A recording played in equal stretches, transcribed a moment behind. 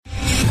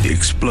The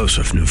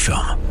explosive new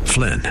film,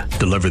 Flynn,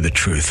 deliver the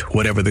truth,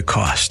 whatever the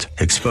cost,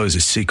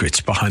 exposes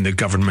secrets behind the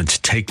government's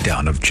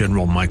takedown of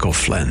General Michael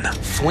Flynn.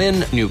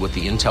 Flynn knew what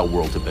the intel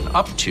world had been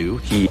up to.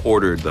 He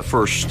ordered the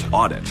first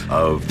audit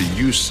of the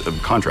use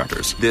of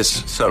contractors.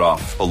 This set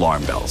off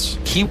alarm bells.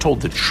 He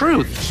told the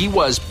truth. He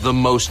was the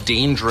most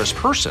dangerous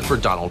person for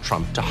Donald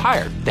Trump to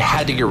hire. They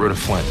had to get rid of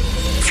Flynn.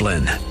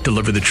 Flynn,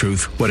 deliver the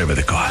truth, whatever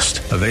the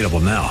cost. Available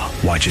now.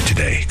 Watch it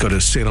today. Go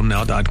to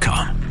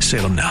salemnow.com.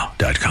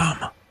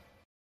 salemnow.com.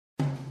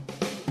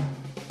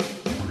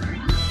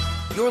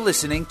 You're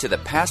listening to the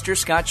Pastor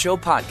Scott Show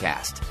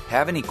podcast.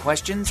 Have any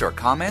questions or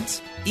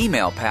comments?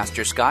 Email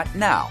Pastor Scott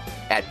now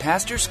at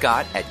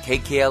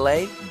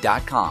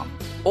pastorscott@kkla.com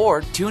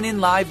or tune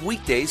in live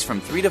weekdays from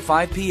 3 to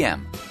 5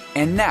 p.m.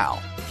 And now,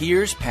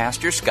 here's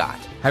Pastor Scott.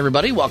 Hi,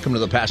 everybody. Welcome to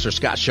the Pastor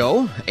Scott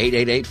Show.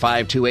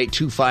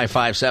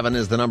 888-528-2557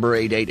 is the number.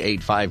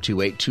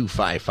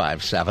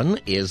 888-528-2557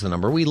 is the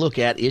number. We look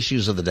at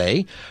issues of the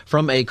day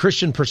from a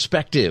Christian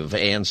perspective.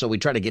 And so we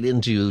try to get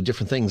into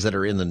different things that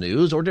are in the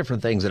news or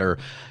different things that are,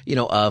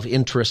 of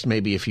interest,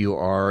 maybe if you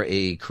are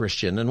a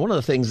Christian. And one of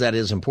the things that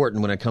is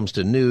important when it comes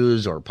to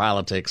news or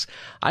politics,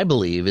 I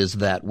believe, is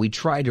that we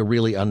try to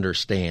really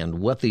understand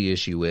what the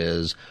issue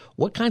is,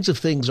 what kinds of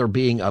things are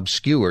being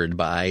obscured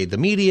by the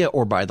media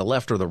or by the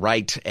left or the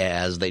right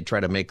as they try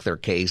to make their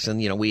case.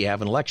 And, we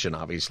have an election,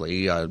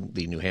 obviously.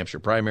 The New Hampshire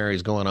primary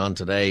is going on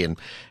today,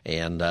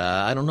 and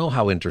I don't know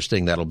how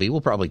interesting that'll be.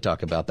 We'll probably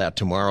talk about that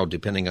tomorrow,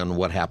 depending on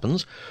what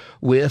happens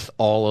with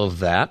all of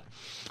that.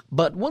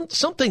 But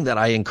something that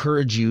I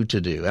encourage you to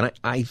do, and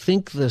I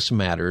think this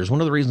matters,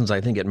 one of the reasons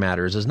I think it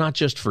matters is not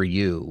just for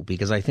you,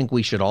 because I think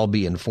we should all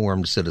be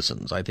informed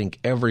citizens. I think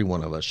every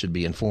one of us should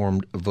be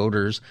informed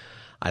voters.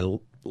 I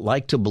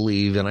like to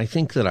believe, and I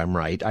think that I'm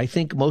right, I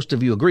think most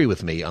of you agree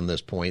with me on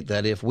this point,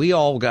 that if we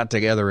all got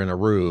together in a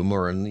room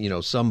or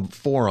in, some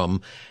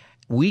forum,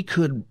 we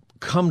could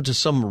come to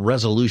some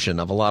resolution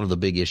of a lot of the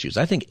big issues.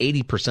 I think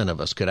 80%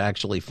 of us could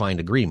actually find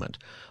agreement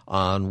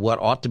on what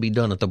ought to be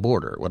done at the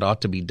border, what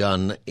ought to be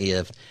done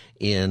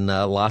in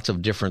lots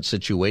of different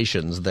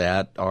situations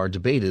that are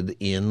debated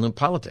in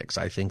politics.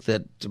 I think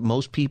that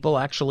most people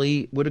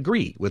actually would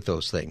agree with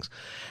those things.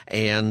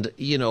 And,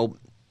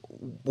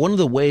 one of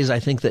the ways I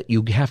think that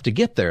you have to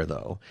get there,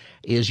 though,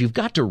 is you've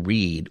got to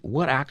read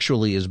what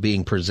actually is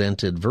being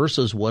presented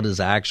versus what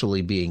is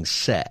actually being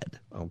said.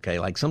 Okay,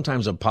 like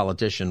sometimes a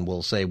politician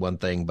will say one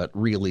thing, but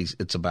really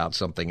it's about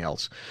something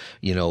else,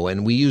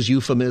 and we use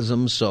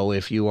euphemisms. So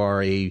if you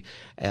are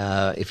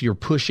if you're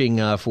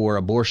pushing for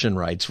abortion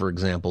rights, for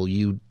example,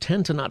 you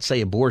tend to not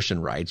say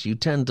abortion rights. You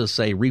tend to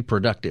say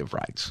reproductive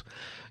rights,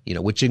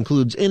 which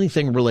includes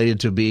anything related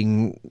to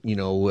being,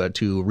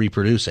 to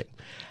reproducing.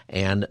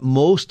 And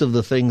most of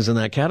the things in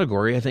that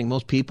category, I think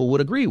most people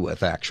would agree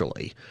with,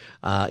 actually.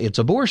 It's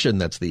abortion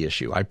that's the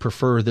issue. I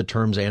prefer the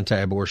terms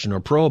anti-abortion or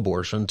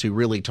pro-abortion to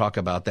really talk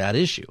about that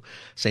issue.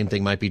 Same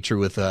thing might be true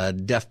with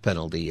death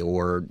penalty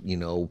or,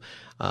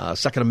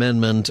 Second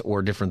Amendment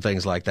or different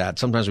things like that.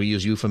 Sometimes we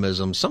use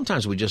euphemisms.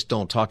 Sometimes we just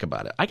don't talk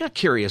about it. I got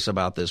curious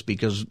about this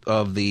because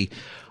of the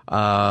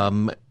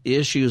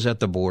issues at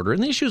the border,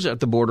 and the issues at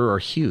the border are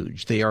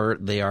huge. They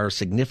are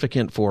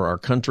significant for our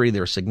country.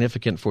 They're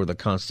significant for the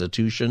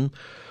Constitution.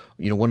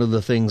 One of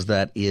the things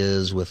that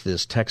is with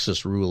this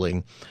Texas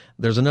ruling,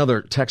 there's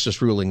another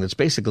Texas ruling that's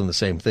basically the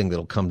same thing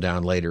that'll come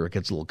down later. It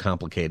gets a little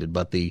complicated,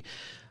 but the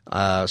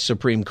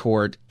Supreme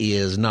Court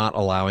is not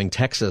allowing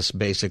Texas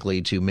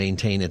basically to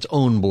maintain its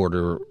own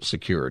border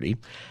security.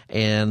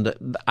 And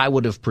I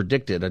would have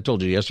predicted, I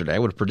told you yesterday, I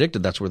would have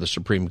predicted that's where the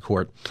Supreme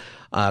Court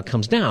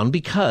comes down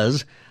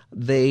because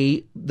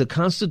the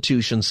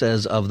Constitution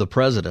says of the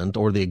president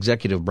or the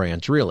executive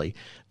branch, really,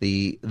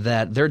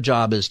 that their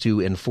job is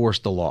to enforce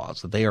the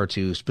laws, that they are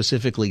to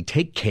specifically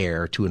take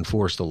care to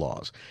enforce the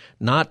laws,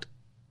 not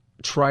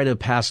try to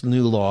pass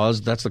new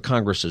laws. That's the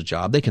Congress's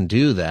job. They can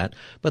do that,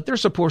 but they're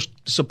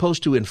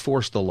supposed to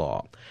enforce the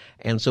law.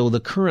 And so the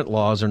current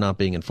laws are not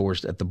being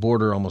enforced at the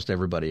border. Almost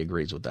everybody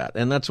agrees with that.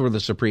 And that's where the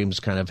Supremes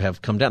kind of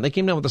have come down. They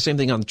came down with the same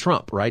thing on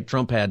Trump, right?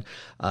 Trump had,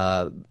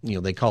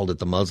 they called it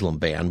the Muslim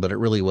ban, but it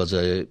really was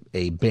a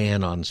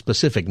ban on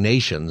specific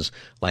nations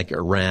like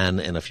Iran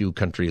and a few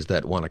countries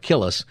that want to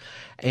kill us.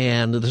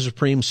 And the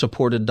Supreme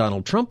supported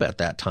Donald Trump at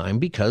that time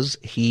because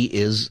he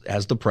is,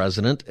 as the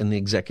president and the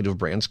executive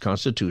branch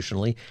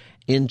constitutionally,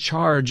 in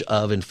charge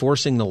of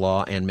enforcing the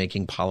law and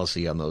making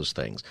policy on those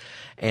things.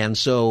 And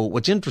so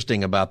what's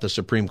interesting about the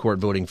Supreme Court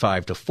voting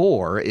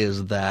 5-4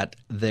 is that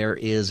there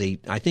is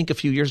I think a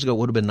few years ago it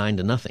would have been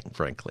 9-0,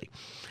 frankly.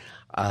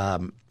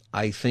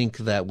 I think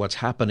that what's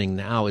happening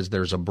now is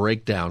there's a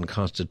breakdown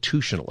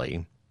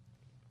constitutionally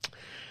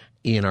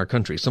in our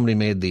country. Somebody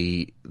made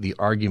the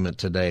argument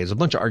today. There's a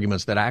bunch of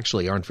arguments that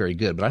actually aren't very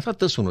good, but I thought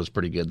this one was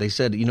pretty good. They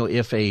said,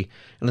 and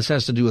this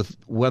has to do with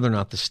whether or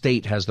not the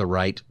state has the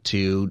right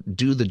to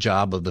do the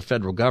job of the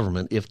federal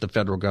government if the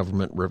federal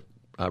government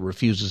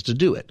refuses to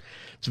do it.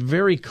 It's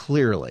very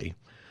clearly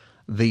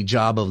the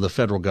job of the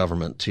federal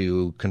government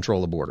to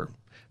control the border.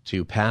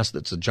 to pass.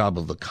 That's the job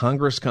of the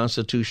Congress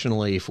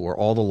constitutionally for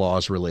all the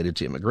laws related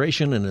to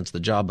immigration, and it's the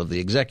job of the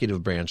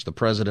executive branch, the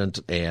president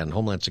and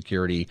Homeland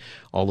Security,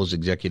 all those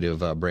executive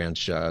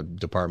branch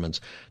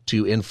departments,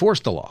 to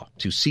enforce the law,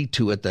 to see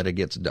to it that it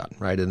gets done,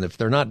 right? And if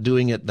they're not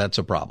doing it, that's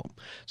a problem.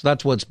 So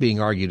that's what's being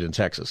argued in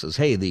Texas is,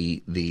 hey,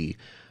 the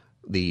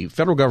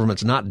federal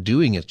government's not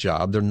doing its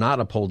job. They're not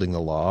upholding the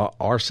law.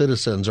 Our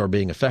citizens are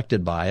being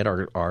affected by it.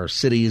 Our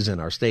cities and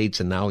our states,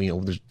 and now,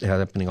 there's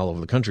happening all over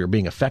the country, are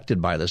being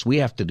affected by this. We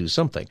have to do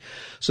something.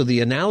 So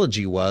the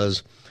analogy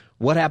was,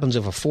 what happens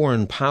if a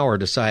foreign power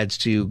decides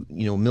to,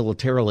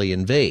 militarily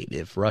invade?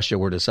 If Russia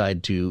were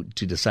decide to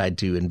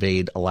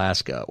invade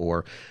Alaska,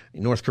 or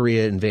North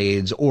Korea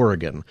invades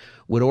Oregon,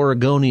 would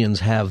Oregonians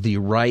have the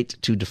right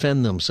to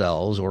defend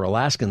themselves, or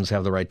Alaskans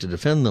have the right to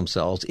defend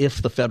themselves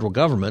if the federal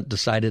government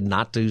decided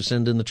not to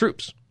send in the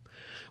troops,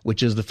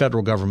 which is the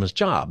federal government's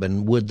job?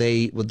 And would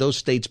those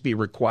states be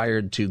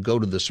required to go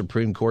to the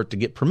Supreme Court to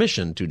get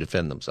permission to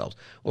defend themselves?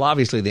 Well,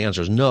 obviously the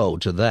answer is no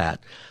to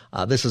that.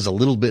 This is a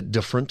little bit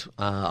different,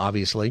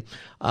 obviously,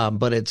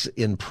 but it's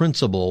in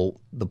principle.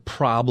 The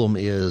problem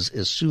is,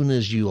 as soon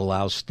as you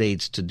allow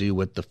states to do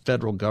what the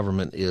federal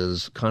government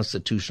is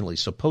constitutionally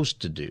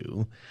supposed to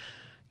do,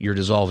 you're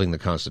dissolving the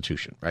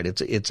Constitution, right?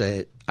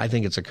 I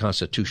think it's a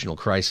constitutional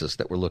crisis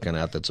that we're looking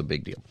at. That's a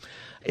big deal.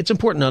 It's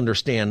important to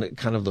understand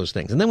kind of those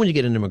things. And then when you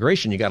get into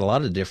immigration, you got a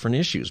lot of different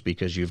issues,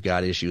 because you've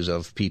got issues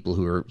of people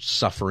who are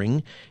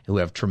suffering, who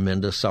have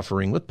tremendous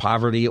suffering with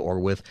poverty or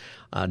with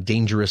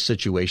dangerous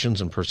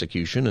situations and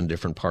persecution in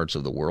different parts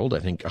of the world. I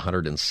think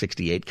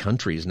 168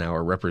 countries now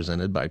are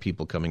represented by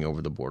people coming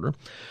over the border.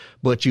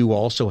 But you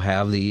also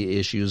have the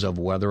issues of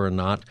whether or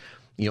not,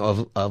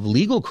 of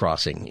legal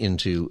crossing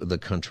into the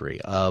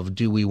country, of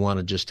do we want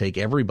to just take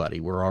everybody?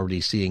 We're already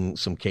seeing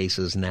some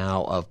cases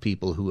now of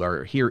people who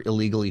are here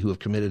illegally who have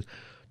committed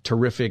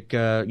terrific,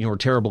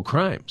 terrible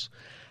crimes,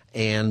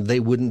 and they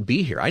wouldn't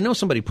be here. I know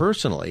somebody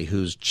personally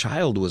whose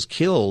child was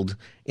killed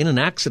in an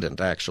accident,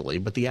 actually,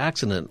 but the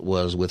accident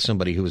was with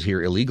somebody who was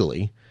here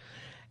illegally.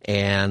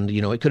 And,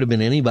 it could have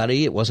been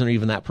anybody. It wasn't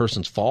even that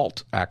person's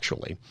fault,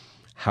 actually.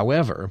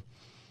 However,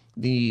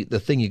 the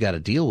thing you got to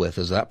deal with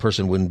is that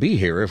person wouldn't be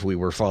here if we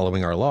were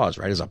following our laws,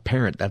 right? As a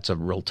parent, that's a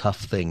real tough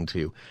thing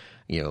to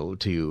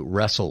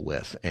wrestle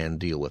with and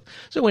deal with.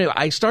 So anyway,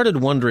 I started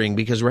wondering,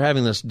 because we're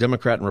having this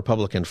Democrat and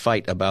Republican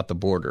fight about the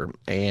border,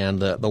 and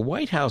the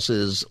White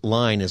House's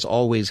line is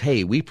always,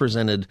 hey, we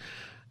presented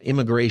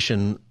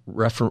immigration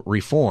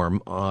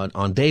reform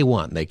on day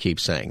one, they keep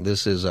saying.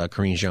 This is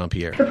Karine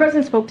Jean-Pierre. The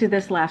president spoke to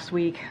this last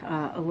week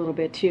a little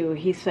bit too.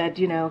 He said,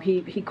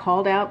 he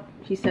called out,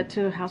 he said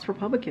to House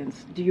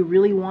Republicans, do you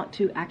really want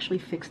to actually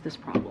fix this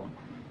problem?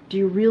 Do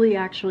you really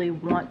actually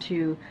want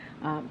to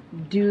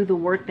do the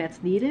work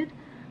that's needed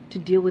to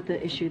deal with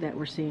the issue that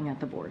we're seeing at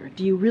the border?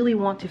 Do you really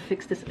want to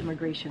fix this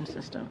immigration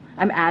system?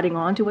 I'm adding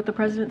on to what the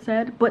president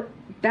said, but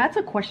that's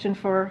a question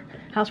for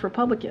House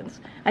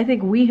Republicans. I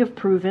think we have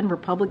proven,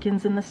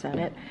 Republicans in the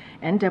Senate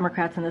and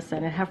Democrats in the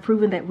Senate have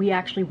proven that we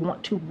actually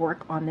want to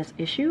work on this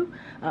issue,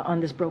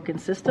 on this broken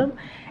system.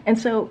 And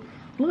so,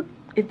 look,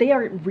 if they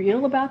are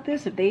real about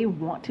this, if they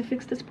want to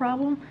fix this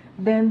problem,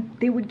 then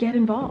they would get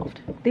involved.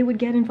 They would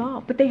get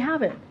involved, but they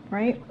haven't,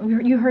 right?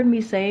 You heard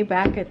me say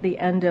back at the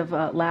end of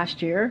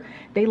last year,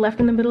 they left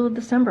in the middle of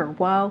December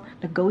while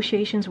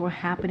negotiations were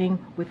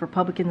happening with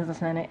Republicans in the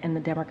Senate and the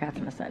Democrats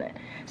in the Senate.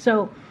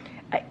 So,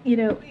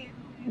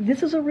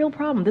 this is a real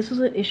problem. This is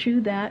an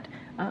issue that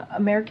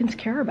Americans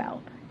care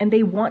about, and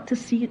they want to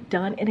see it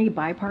done in a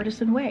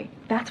bipartisan way.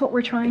 That's what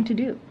we're trying to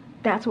do.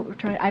 That's what we're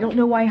trying. I don't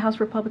know why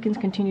House Republicans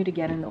continue to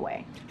get in the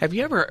way. Have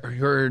you ever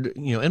heard,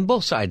 and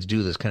both sides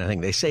do this kind of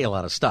thing. They say a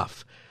lot of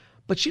stuff,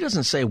 but she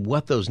doesn't say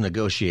what those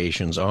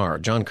negotiations are.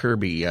 John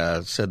Kirby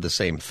said the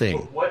same thing.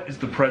 But what is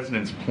the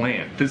president's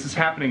plan? This is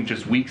happening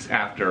just weeks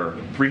after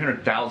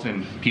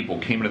 300,000 people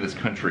came into this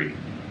country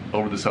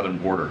over the southern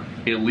border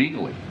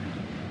illegally.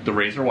 The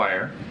razor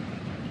wire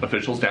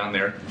officials down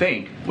there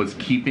think was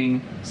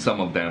keeping some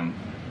of them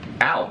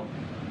out,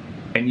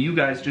 and you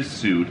guys just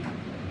sued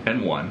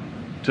and won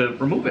to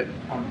remove it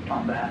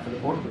on behalf of the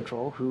Border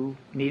Patrol, who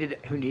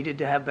needed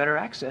to have better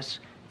access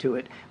to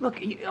it. Look,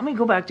 let me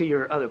go back to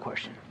your other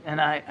question, and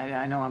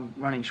I know I'm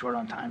running short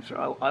on time,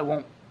 so I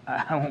won't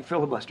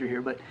filibuster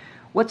here. But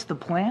what's the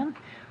plan?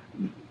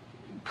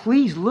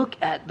 Please look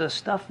at the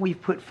stuff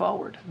we've put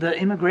forward, the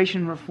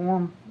immigration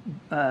reform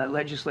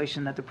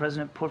legislation that the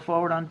president put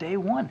forward on day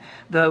one,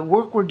 the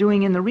work we're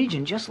doing in the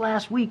region. Just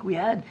last week, we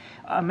had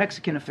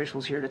Mexican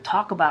officials here to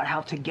talk about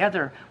how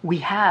together we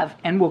have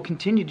and will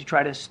continue to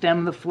try to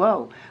stem the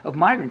flow of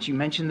migrants. You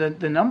mentioned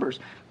the numbers.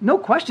 No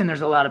question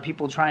there's a lot of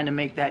people trying to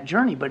make that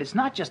journey, but it's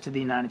not just to the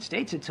United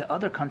States, it's to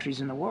other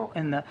countries in the world,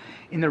 in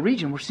the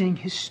region. We're seeing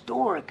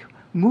historic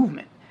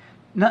movement.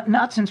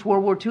 Not since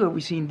World War II have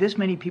we seen this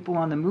many people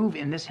on the move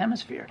in this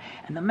hemisphere.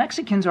 And the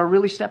Mexicans are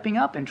really stepping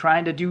up and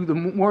trying to do the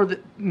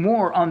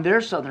more on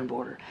their southern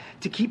border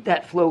to keep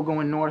that flow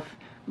going north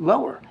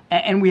lower.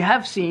 And we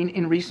have seen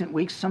in recent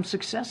weeks some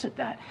success at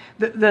that.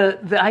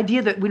 The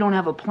idea that we don't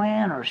have a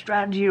plan or a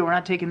strategy or we're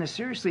not taking this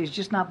seriously is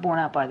just not borne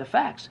out by the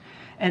facts.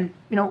 And,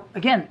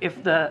 again,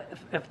 if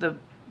the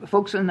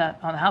folks on the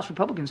House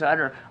Republican side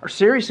are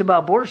serious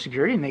about border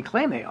security, and they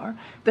claim they are,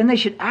 then they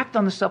should act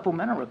on the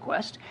supplemental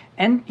request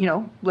and,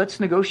 let's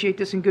negotiate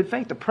this in good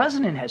faith. The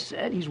president has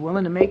said he's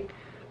willing to make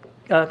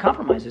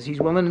compromises. He's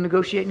willing to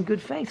negotiate in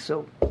good faith.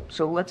 So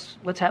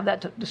let's have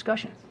that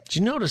discussion. Did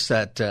you notice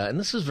that, and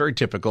this is very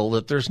typical,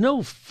 that there's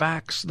no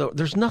facts,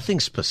 there's nothing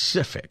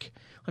specific.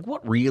 Like,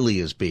 what really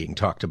is being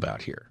talked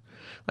about here?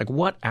 Like,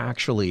 what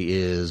actually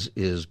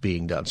is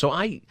being done? So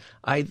I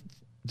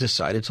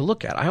decided to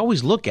look at it. I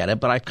always look at it,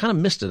 but I kind of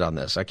missed it on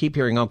this. I keep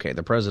hearing, okay,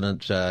 the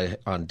president,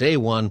 on day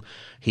one,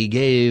 he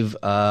gave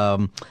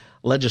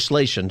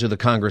legislation to the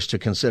Congress to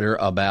consider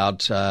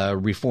about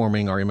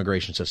reforming our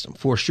immigration system.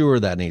 For sure,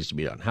 that needs to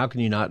be done. How can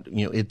you not?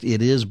 It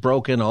is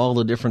broken, all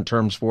the different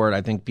terms for it.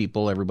 I think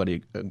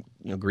everybody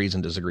agrees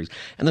and disagrees.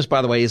 And this,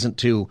 by the way, isn't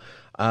to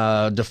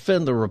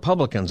defend the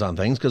Republicans on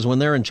things, because when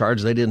they're in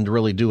charge, they didn't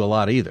really do a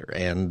lot either.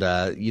 And,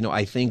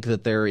 I think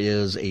that there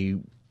is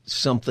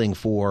something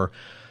for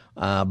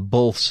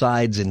both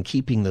sides in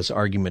keeping this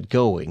argument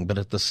going. But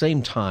at the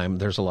same time,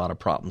 there's a lot of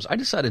problems. I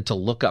decided to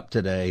look up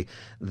today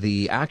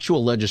the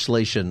actual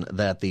legislation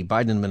that the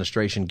Biden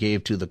administration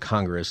gave to the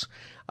Congress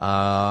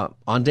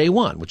on day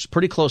one, which is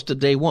pretty close to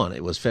day one.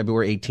 It was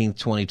February 18th,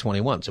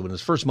 2021, so in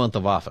his first month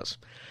of office.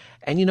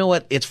 And you know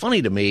what? It's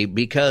funny to me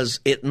because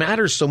it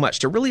matters so much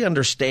to really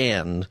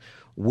understand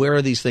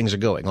where these things are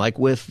going. Like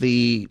with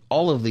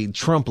all of the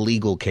Trump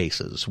legal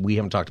cases, we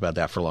haven't talked about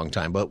that for a long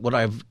time, but what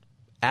I've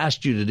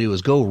asked you to do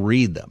is go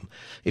read them.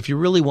 If you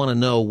really want to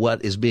know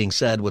what is being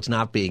said, what's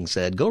not being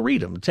said, go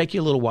read them. It'll take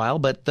you a little while,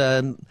 but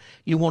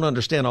you won't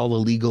understand all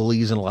the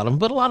legalese in a lot of them,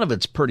 but a lot of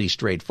it's pretty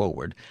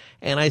straightforward.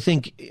 And I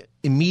think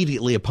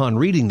immediately upon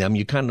reading them,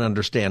 you kind of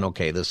understand,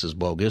 okay, this is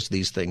bogus.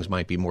 These things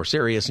might be more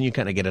serious, and you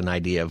kind of get an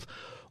idea of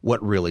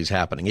what really is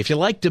happening. If you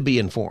like to be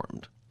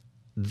informed,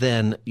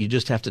 then you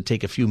just have to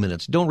take a few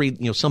minutes. Don't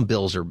read, some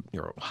bills are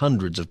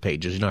hundreds of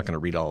pages. You're not going to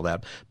read all of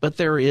that, but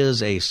there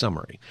is a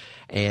summary.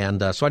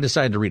 And so I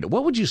decided to read it.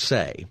 What would you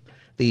say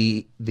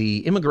the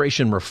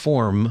immigration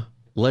reform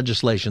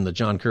legislation that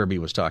John Kirby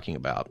was talking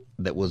about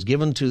that was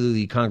given to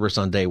the Congress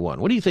on day one,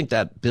 what do you think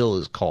that bill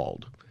is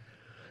called?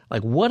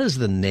 Like, what is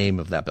the name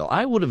of that bill?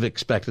 I would have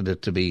expected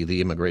it to be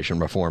the Immigration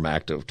Reform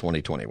Act of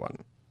 2021.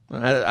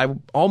 I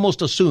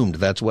almost assumed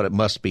that's what it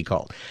must be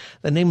called.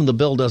 The name of the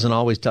bill doesn't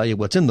always tell you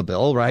what's in the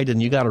bill, right?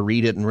 And you got to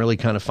read it and really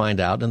kind of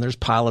find out. And there's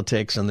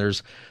politics and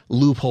there's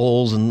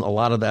loopholes, and a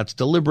lot of that's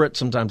deliberate.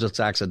 Sometimes it's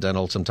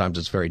accidental. Sometimes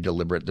it's very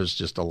deliberate. There's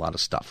just a lot of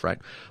stuff, right?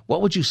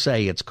 What would you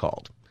say it's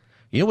called?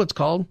 You know what it's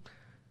called?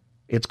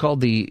 It's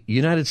called the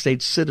United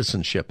States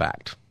Citizenship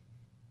Act.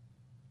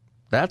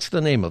 That's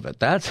the name of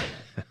it.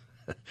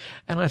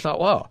 And I thought,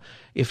 wow,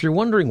 if you're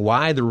wondering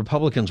why the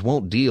Republicans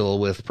won't deal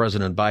with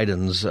President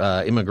Biden's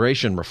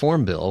immigration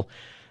reform bill,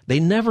 they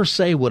never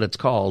say what it's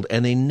called,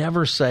 and they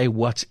never say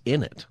what's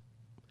in it.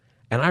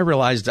 And I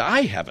realized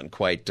I haven't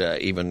quite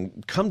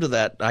even come to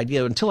that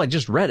idea until I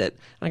just read it.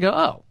 And I go,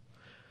 oh,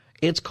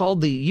 it's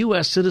called the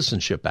U.S.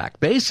 Citizenship Act.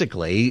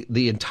 Basically,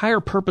 the entire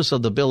purpose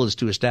of the bill is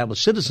to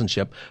establish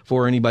citizenship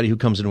for anybody who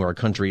comes into our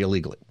country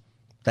illegally.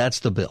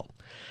 That's the bill.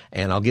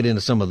 And I'll get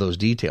into some of those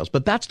details.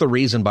 But that's the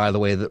reason, by the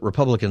way, that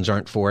Republicans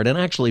aren't for it. And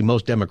actually,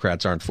 most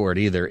Democrats aren't for it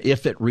either.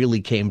 If it really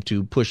came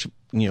to push,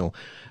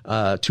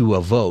 to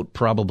a vote,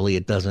 probably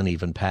it doesn't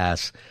even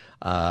pass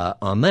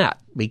on that.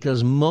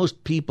 Because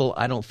most people,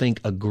 I don't think,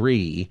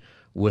 agree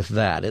with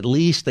that. At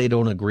least they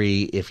don't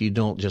agree if you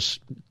don't just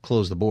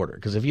close the border.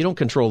 Because if you don't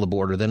control the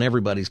border, then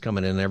everybody's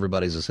coming in,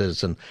 everybody's a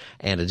citizen,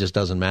 and it just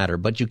doesn't matter.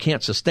 But you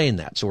can't sustain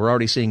that. So we're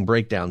already seeing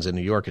breakdowns in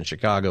New York and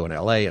Chicago and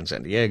L.A. and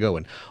San Diego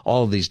and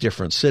all of these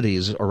different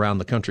cities around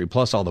the country,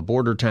 plus all the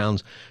border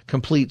towns,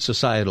 complete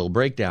societal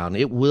breakdown.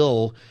 It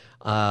will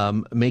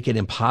make it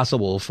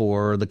impossible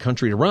for the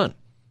country to run,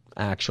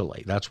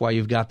 actually. That's why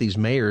you've got these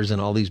mayors in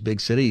all these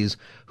big cities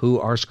who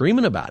are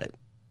screaming about it.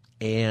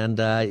 And,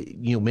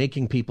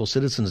 making people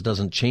citizens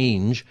doesn't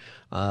change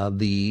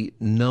the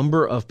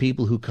number of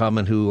people who come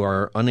and who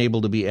are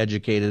unable to be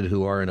educated,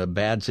 who are in a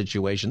bad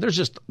situation.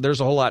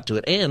 There's a whole lot to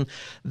it. And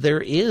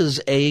there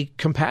is a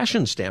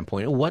compassion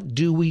standpoint. What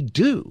do we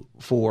do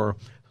for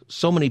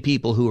so many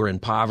people who are in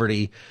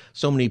poverty,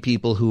 so many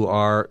people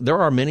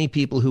there are many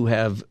people who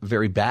have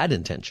very bad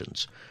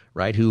intentions,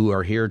 right, who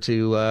are here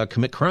to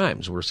commit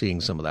crimes. We're seeing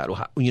some of that.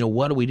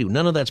 What do we do?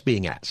 None of that's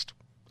being asked,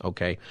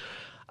 okay?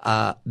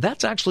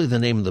 That's actually the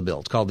name of the bill.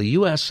 It's called the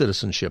U.S.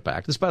 Citizenship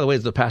Act. This, by the way,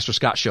 is the Pastor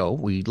Scott Show.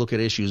 We look at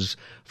issues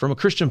from a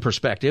Christian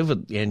perspective,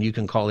 and you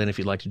can call in if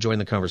you'd like to join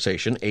the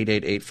conversation,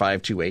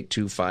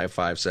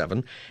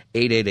 888-528-2557,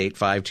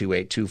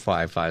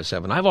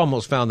 888-528-2557. I've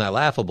almost found that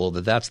laughable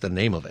that that's the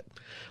name of it.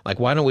 Like,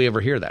 why don't we ever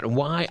hear that? And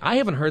why? I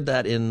haven't heard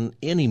that in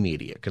any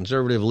media,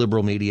 conservative,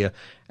 liberal media.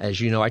 As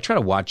you know, I try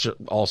to watch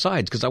all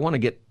sides because I want to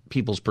get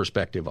people's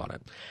perspective on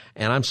it.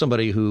 And I'm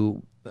somebody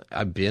who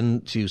I've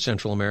been to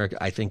Central America.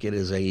 I think it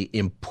is a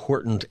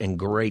important and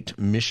great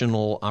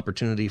missional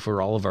opportunity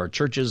for all of our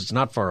churches. It's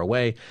not far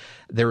away.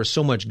 There is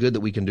so much good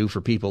that we can do for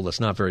people that's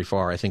not very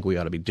far. I think we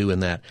ought to be doing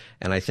that.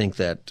 And I think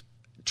that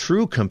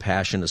true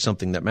compassion is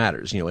something that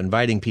matters.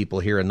 Inviting people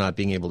here and not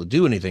being able to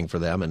do anything for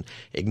them, and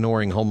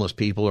ignoring homeless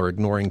people or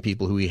ignoring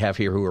people who we have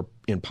here who are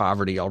in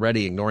poverty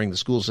already, ignoring the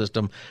school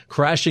system,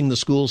 crashing the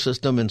school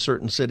system in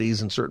certain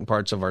cities and certain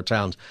parts of our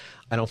towns.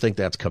 I don't think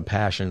that's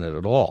compassionate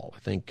at all. I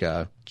think,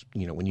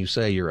 when you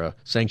say you're a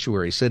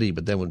sanctuary city,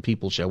 but then when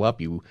people show up,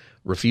 you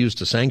refuse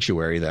to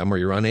sanctuary them or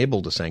you're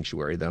unable to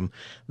sanctuary them,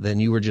 then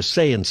you were just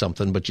saying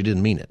something, but you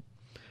didn't mean it.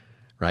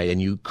 Right,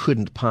 and you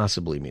couldn't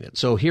possibly mean it.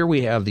 So here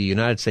we have the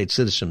United States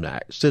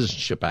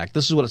Citizenship Act.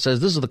 This is what it says.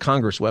 This is the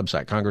Congress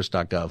website,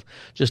 congress.gov,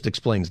 just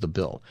explains the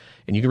bill.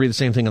 And you can read the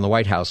same thing on the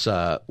White House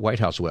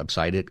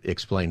website. It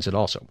explains it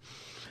also.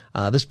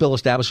 This bill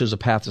establishes a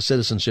path to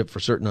citizenship for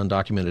certain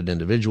undocumented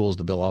individuals.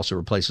 The bill also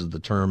replaces the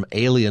term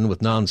alien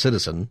with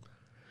non-citizen.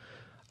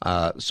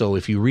 So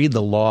if you read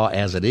the law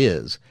as it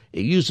is,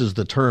 it uses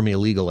the term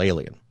illegal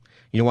alien.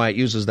 You know why it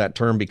uses that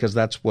term? Because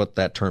that's what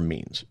that term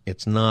means.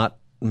 It's not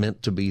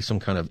meant to be some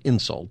kind of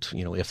insult.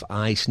 If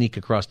I sneak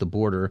across the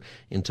border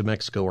into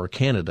Mexico or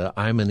Canada,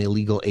 I'm an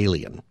illegal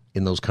alien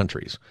in those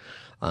countries.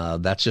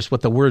 That's just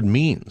what the word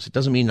means. It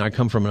doesn't mean I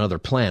come from another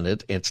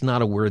planet. It's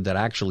not a word that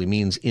actually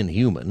means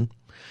inhuman.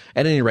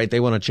 At any rate, they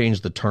want to change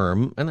the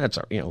term, and that's,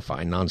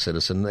 fine,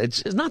 non-citizen.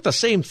 It's not the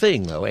same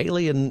thing, though.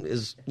 Alien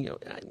is,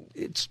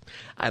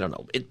 I don't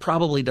know. It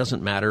probably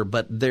doesn't matter,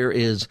 but there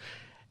is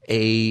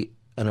an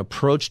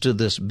approach to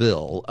this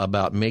bill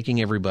about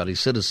making everybody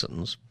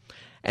citizens.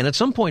 And at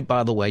some point,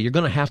 by the way, you're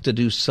going to have to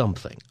do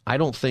something. I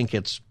don't think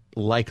it's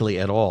likely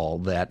at all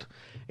that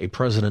a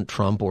President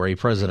Trump or a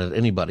president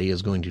anybody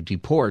is going to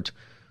deport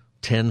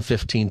 10,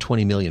 15,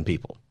 20 million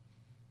people.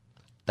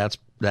 That's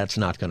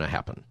not going to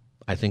happen.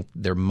 I think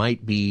there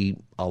might be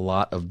a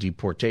lot of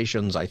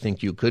deportations. I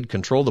think you could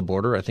control the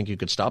border. I think you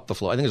could stop the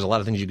flow. I think there's a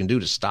lot of things you can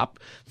do to stop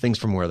things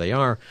from where they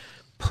are.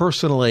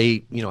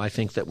 Personally, I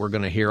think that we're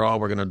going to hear,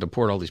 we're going to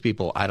deport all these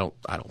people. I don't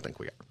think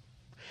we are.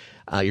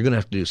 You're going to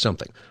have to do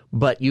something.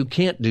 But you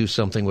can't do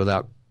something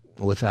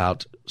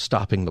without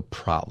stopping the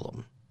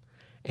problem.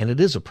 And it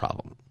is a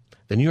problem.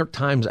 The New York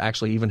Times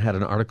actually even had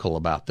an article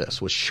about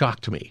this, which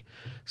shocked me,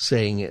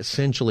 saying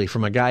essentially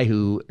from a guy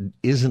who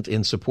isn't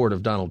in support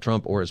of Donald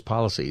Trump or his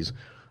policies,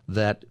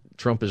 that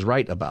Trump is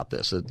right about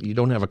this, that you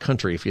don't have a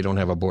country if you don't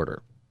have a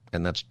border.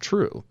 And that's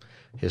true.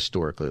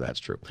 Historically, that's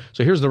true.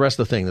 So here's the rest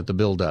of the thing that the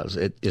bill does.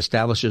 It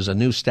establishes a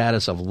new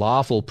status of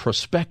lawful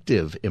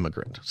prospective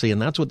immigrant. See,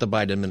 and that's what the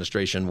Biden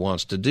administration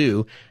wants to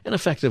do, and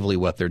effectively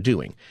what they're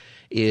doing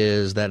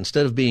is that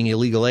instead of being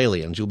illegal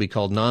aliens, you'll be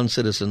called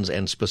non-citizens,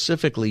 and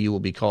specifically you will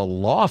be called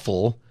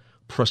lawful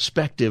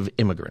prospective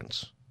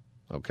immigrants.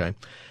 Okay?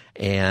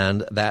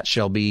 And that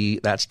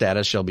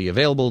status shall be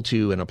available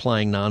to an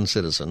applying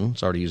non-citizen,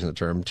 it's already using the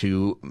term,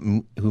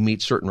 who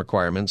meet certain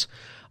requirements,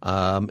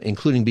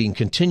 including being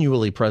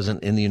continually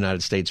present in the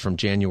United States from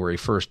January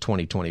 1st,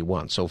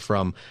 2021. So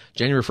from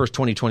January 1st,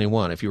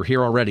 2021, if you were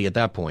here already at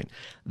that point,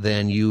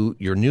 then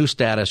your new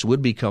status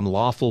would become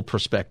lawful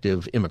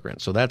prospective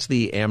immigrant. So that's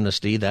the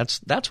amnesty.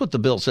 That's what the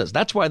bill says.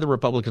 That's why the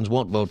Republicans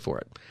won't vote for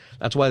it.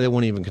 That's why they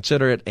won't even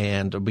consider it.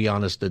 And to be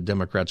honest, the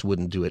Democrats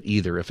wouldn't do it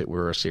either if it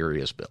were a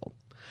serious bill.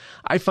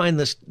 I find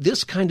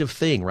this kind of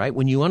thing, right,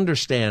 when you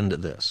understand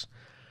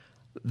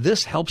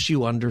this helps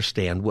you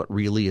understand what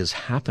really is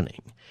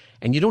happening.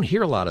 And you don't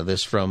hear a lot of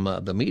this from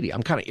the media.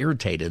 I'm kind of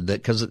irritated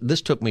because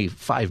this took me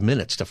 5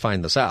 minutes to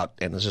find this out,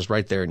 and it's just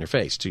right there in your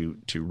face to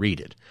read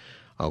it.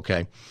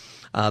 Okay.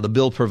 The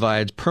bill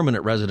provides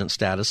permanent resident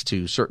status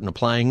to certain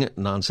applying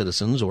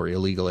non-citizens or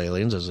illegal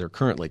aliens, as they're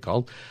currently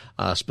called,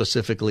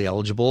 specifically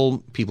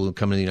eligible people who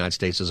come to the United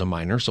States as a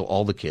minor, so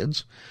all the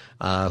kids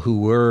who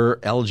were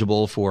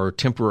eligible for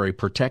temporary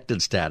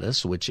protected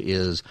status, which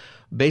is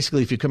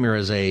basically if you come here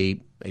as a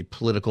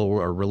political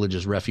or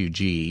religious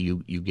refugee,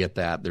 you get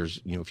that.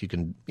 There's,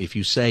 if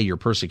you say you're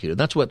persecuted,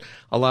 that's what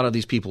a lot of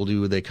these people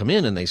do. They come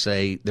in and they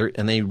say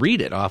and they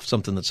read it off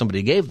something that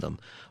somebody gave them.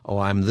 Oh,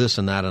 I'm this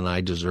and that, and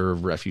I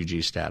deserve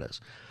refugee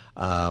status,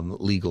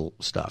 legal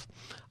stuff.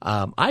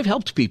 I've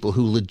helped people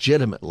who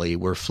legitimately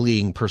were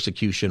fleeing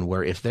persecution,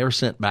 where if they're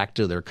sent back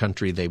to their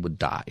country, they would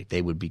die,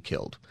 they would be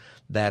killed.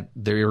 That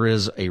there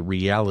is a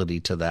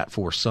reality to that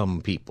for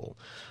some people,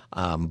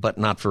 but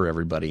not for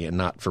everybody and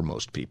not for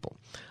most people.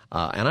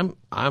 And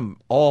I'm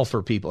all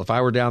for people. If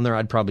I were down there,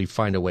 I'd probably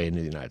find a way into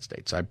the United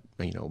States. I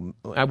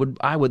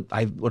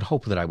would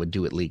hope that I would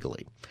do it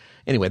legally.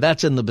 Anyway,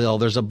 that's in the bill.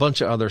 There's a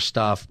bunch of other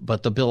stuff,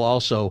 but the bill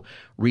also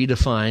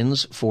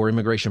redefines for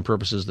immigration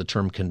purposes the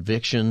term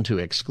conviction to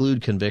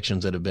exclude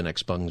convictions that have been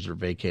expunged or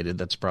vacated.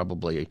 That's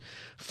probably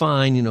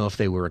fine, if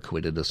they were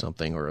acquitted of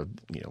something or,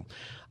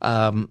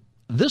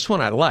 this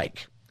one I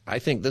like. I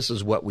think this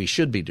is what we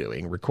should be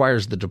doing.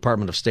 Requires the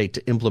Department of State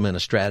to implement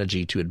a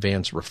strategy to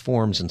advance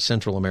reforms in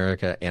Central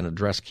America and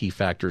address key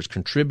factors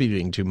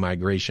contributing to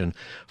migration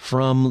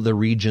from the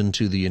region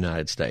to the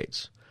United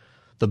States.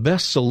 The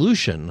best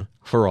solution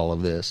for all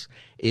of this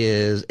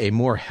is a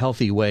more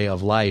healthy way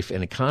of life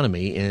and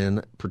economy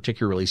in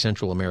particularly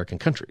Central American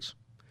countries.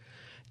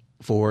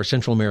 For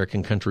Central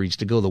American countries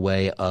to go the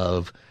way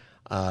of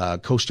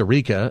Costa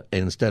Rica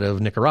instead of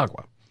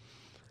Nicaragua.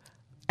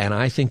 And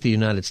I think the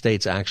United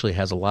States actually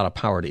has a lot of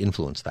power to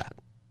influence that.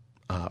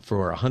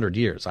 For 100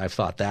 years, I've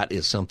thought that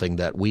is something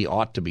that we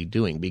ought to be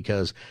doing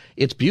because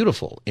it's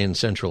beautiful in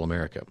Central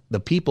America.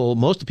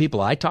 Most of the people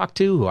I talk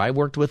to, who I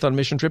worked with on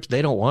mission trips,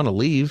 they don't want to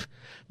leave.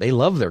 They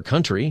love their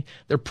country.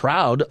 They're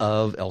proud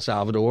of El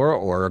Salvador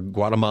or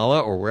Guatemala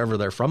or wherever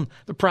they're from.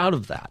 They're proud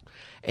of that.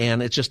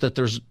 And it's just that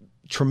there's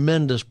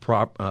tremendous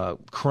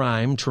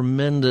crime,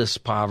 tremendous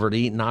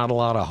poverty, not a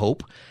lot of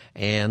hope.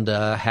 And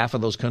half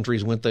of those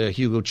countries went the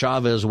Hugo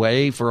Chavez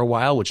way for a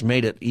while, which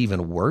made it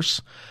even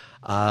worse.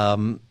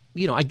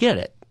 I get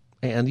it.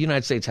 And the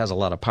United States has a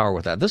lot of power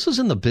with that. This is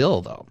in the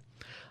bill, though.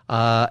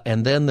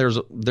 And then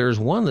there's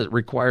one that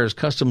requires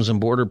Customs and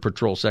Border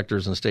Patrol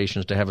sectors and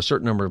stations to have a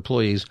certain number of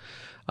employees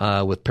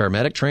with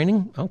paramedic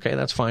training. Okay,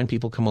 that's fine.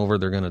 People come over,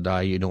 they're going to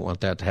die. You don't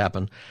want that to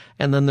happen.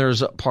 And then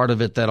there's a part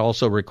of it that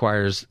also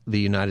requires the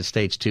United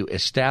States to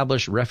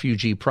establish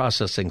refugee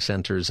processing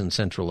centers in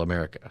Central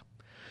America.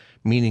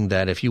 Meaning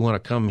that if you want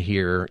to come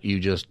here, you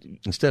just,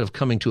 instead of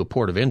coming to a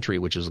port of entry,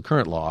 which is the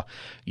current law,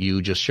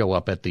 you just show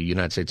up at the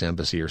United States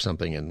Embassy or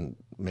something and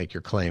make your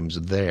claims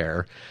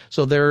there.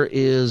 So there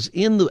is,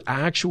 in the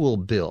actual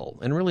bill,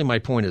 and really my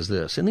point is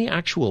this, in the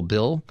actual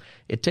bill,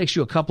 it takes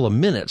you a couple of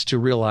minutes to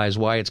realize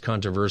why it's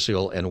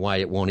controversial and why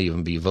it won't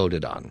even be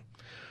voted on.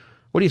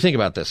 What do you think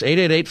about this?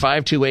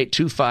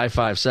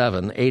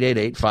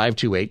 888-528-2557.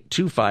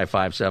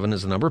 888-528-2557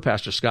 is the number.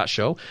 Pastor Scott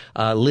Show.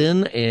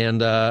 Lynn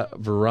and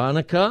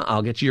Veronica,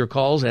 I'll get to your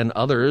calls and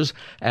others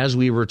as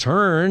we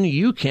return.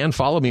 You can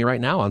follow me right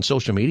now on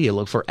social media.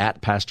 Look for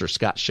 @Pastor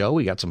Scott Show.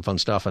 We got some fun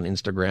stuff on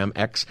Instagram,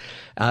 X,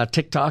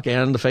 TikTok,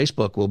 and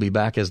Facebook. We'll be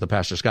back as the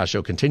Pastor Scott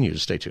Show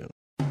continues. Stay tuned.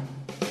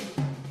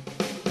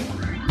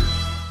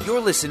 You're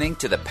listening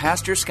to the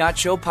Pastor Scott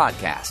Show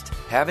podcast.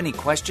 Have any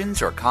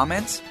questions or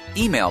comments?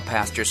 Email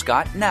Pastor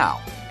Scott now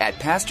at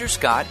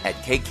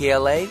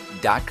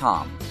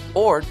pastorscott@kkla.com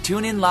or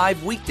tune in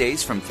live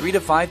weekdays from 3 to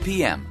 5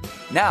 p.m.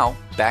 Now,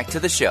 back to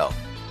the show.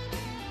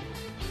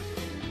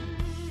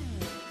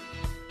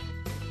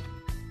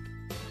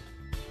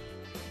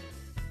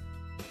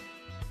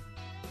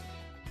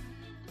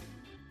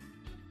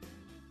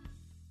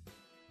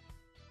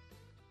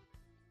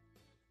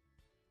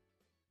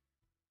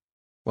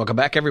 Welcome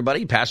back,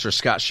 everybody. Pastor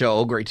Scott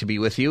Show. Great to be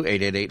with you.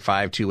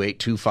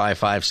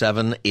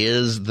 888-528-2557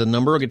 is the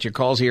number. I'll get your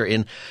calls here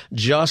in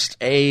just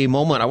a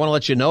moment. I want to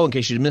let you know, in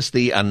case you missed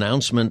the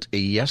announcement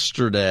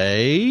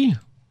yesterday,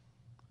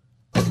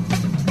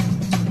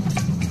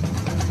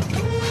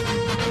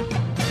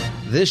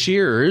 this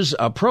year's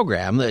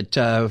program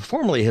that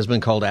formerly has been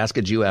called Ask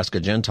a Jew, Ask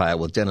a Gentile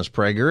with Dennis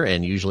Prager,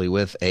 and usually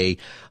with a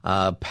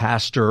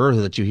pastor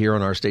that you hear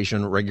on our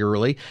station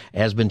regularly,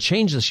 has been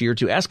changed this year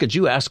to Ask a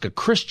Jew, Ask a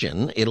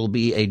Christian. It'll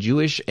be a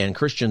Jewish and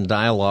Christian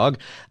dialogue.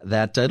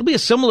 It'll be a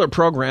similar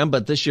program,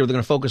 but this year they're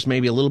going to focus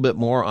maybe a little bit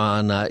more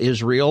on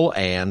Israel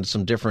and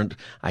some different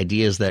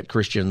ideas that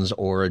Christians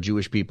or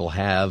Jewish people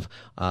have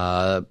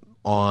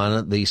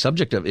on the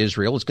subject of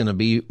Israel. It's going to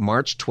be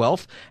March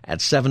 12th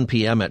at 7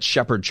 p.m. at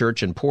Shepherd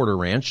Church in Porter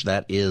Ranch.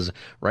 That is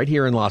right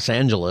here in Los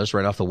Angeles,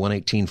 right off the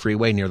 118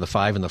 freeway near the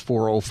 5 and the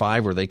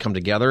 405 where they come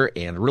together,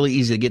 and really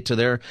easy to get to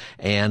there.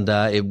 And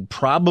it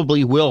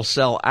probably will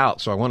sell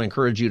out. So I want to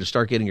encourage you to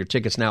start getting your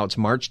tickets now. It's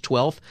March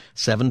 12th,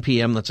 7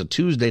 p.m. That's a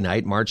Tuesday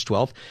night, March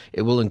 12th.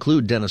 It will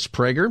include Dennis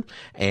Prager,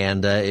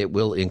 and it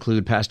will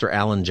include Pastor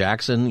Alan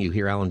Jackson. You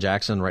hear Alan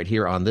Jackson right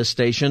here on this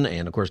station,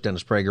 and of course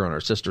Dennis Prager on our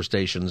sister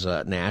stations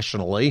nationally on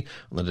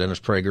the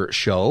Dennis Prager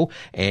Show.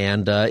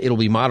 And it'll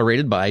be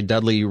moderated by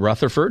Dudley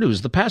Rutherford,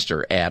 who's the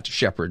pastor at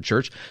Shepherd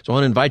Church. So I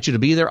want to invite you to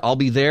be there. I'll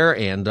be there,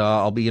 and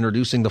I'll be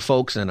introducing the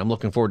folks, and I'm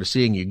looking forward to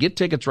seeing you. Get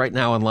tickets right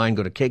now online.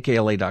 Go to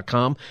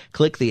kkla.com,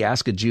 click the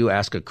Ask a Jew,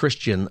 Ask a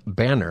Christian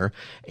banner,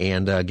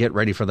 and get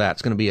ready for that.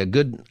 It's going to be a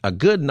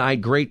good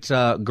night, great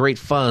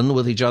fun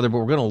with each other, but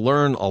we're going to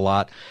learn a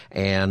lot,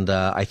 and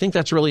I think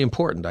that's really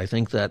important. I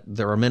think that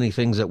there are many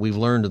things that we've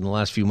learned in the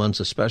last few months,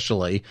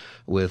 especially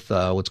with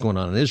what's going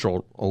on in Israel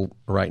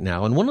right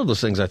now. And one of those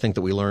things I think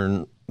that we've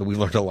learned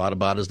a lot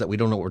about is that we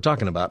don't know what we're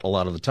talking about a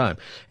lot of the time.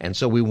 And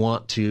so we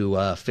want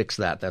to fix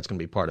that. That's going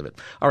to be part of it.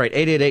 All right,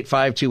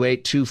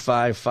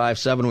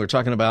 888-528-2557. We're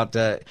talking about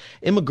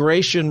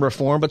immigration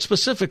reform, but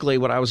specifically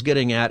what I was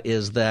getting at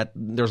is that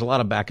there's a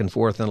lot of back and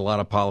forth and a lot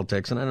of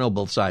politics, and I know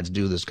both sides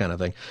do this kind of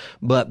thing.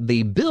 But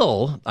the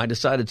bill I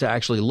decided to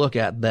actually look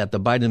at that the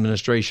Biden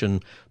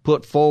administration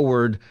put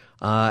forward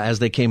as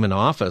they came in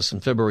office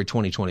in February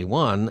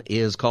 2021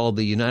 is called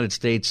the United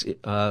States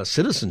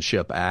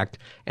Citizenship Act,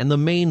 and the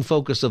main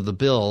focus of the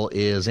bill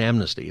is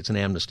amnesty. It's an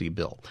amnesty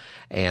bill,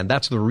 and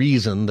that's the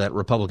reason that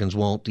Republicans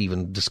won't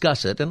even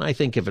discuss it. And I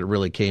think if it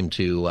really came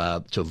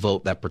to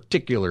vote that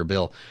particular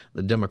bill,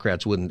 the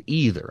Democrats wouldn't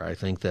either. I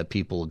think that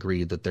people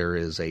agree that there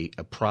is a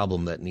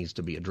problem that needs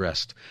to be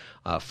addressed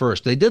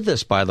first. They did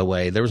this, by the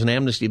way. There was an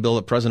amnesty bill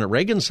that President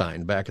Reagan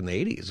signed back in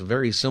the 80s, a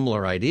very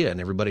similar idea.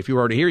 And everybody, if you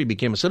were already here, you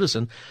became a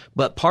citizen.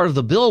 But part of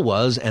the bill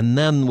was, and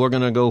then we're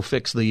going to go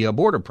fix the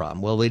border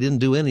problem. Well, they didn't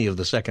do any of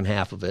the second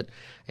half of it.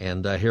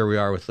 And here we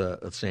are with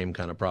the same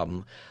kind of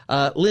problem.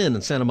 Lynn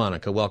in Santa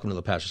Monica, welcome to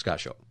the Pastor Scott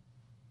Show.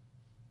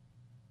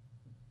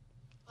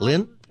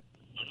 Lynn?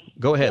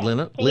 Go ahead, Lynn.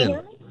 Can you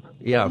hear me?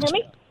 Yeah. Can you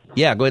hear me?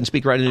 Yeah, go ahead and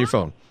speak right into your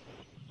phone.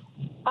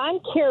 I'm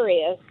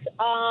curious.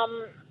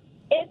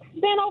 It's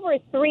been over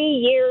 3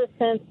 years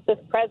since this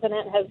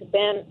president has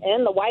been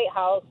in the White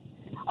House.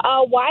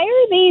 Why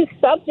are these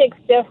subjects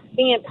just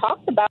being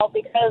talked about?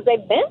 Because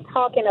they've been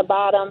talking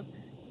about them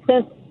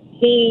since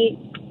he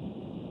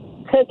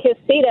took his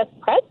seat as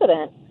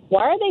president.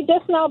 Why are they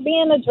just now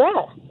being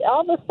addressed?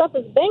 All this stuff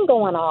has been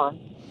going on.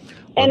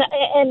 And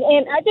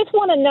I just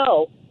want to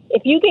know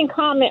if you can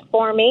comment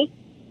for me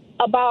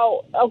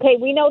about, okay,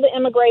 we know the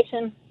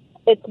immigration,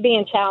 it's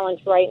being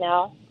challenged right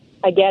now.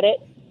 I get it.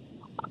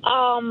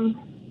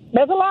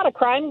 There's a lot of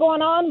crime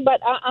going on, but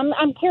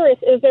I'm curious,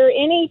 is there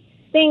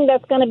anything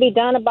that's going to be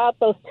done about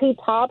those 2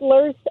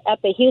 toddlers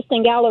at the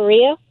Houston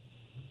Galleria,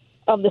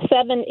 of the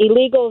 7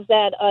 illegals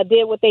that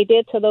did what they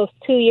did to those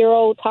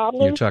 2-year-old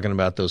toddlers? You're talking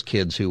about those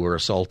kids who were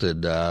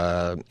assaulted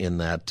in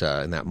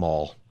that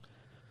mall.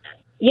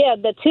 Yeah,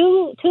 they're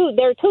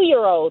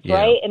 2-year-olds, yeah.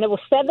 Right? And there were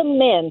 7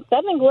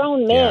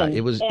 grown men.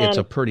 Yeah, it's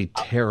a pretty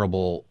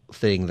terrible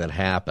thing that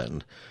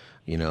happened,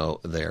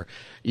 there.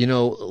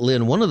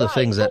 Lynn, one of the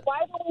things that... Why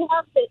do we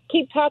have to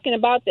keep talking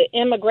about the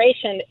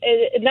immigration?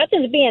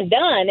 Nothing's being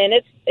done, and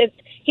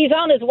he's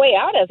on his way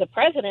out as a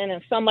president,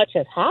 and so much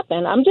has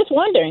happened. I'm just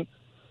wondering,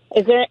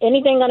 is there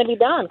anything going to be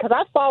done? Because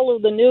I follow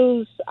the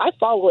news. I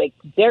follow it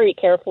very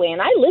carefully,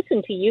 and I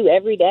listen to you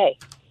every day.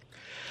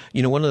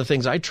 One of the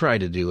things I try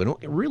to do, and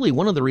really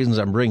one of the reasons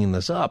I'm bringing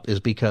this up is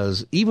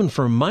because even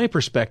from my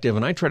perspective,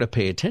 and I try to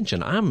pay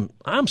attention,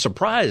 I'm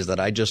surprised that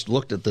I just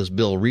looked at this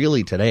bill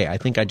really today. I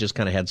think I just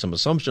kind of had some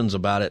assumptions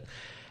about it,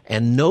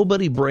 and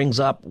nobody brings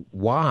up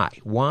why.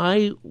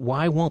 Why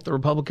won't the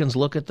Republicans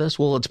look at this?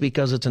 Well, it's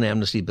because it's an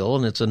amnesty bill,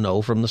 and it's a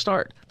no from the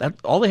start.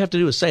 All they have to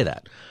do is say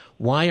that.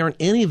 Why aren't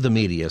any of the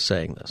media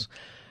saying this?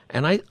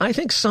 And I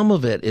think some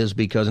of it is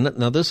because,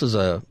 now this is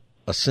a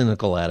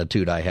cynical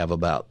attitude I have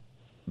about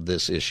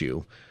this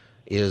issue,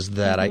 is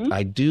that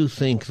I do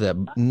think that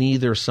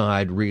neither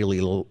side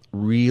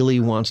really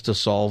wants to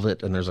solve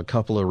it, and there's a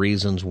couple of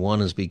reasons.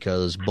 One is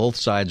because both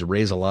sides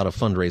raise a lot of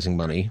fundraising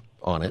money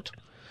on it.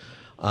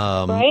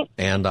 Right.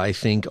 And I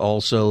think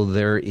also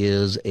there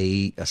is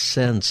a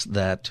sense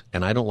that,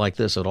 and I don't like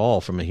this at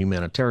all from a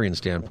humanitarian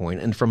standpoint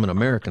and from an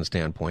American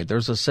standpoint,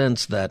 there's a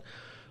sense that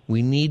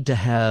we need to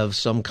have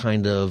some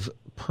kind of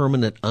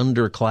permanent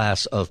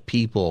underclass of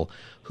people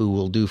who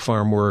will do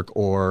farm work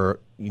or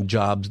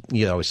jobs.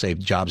 You always say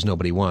jobs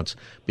nobody wants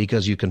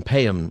because you can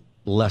pay them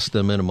less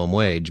than minimum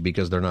wage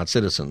because they're not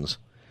citizens,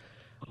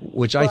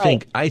 which I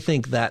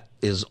think that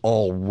is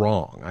all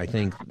wrong. I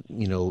think,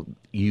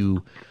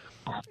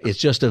 it's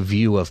just a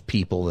view of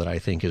people that I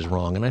think is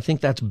wrong. And I think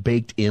that's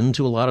baked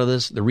into a lot of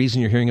this. The reason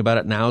you're hearing about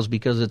it now is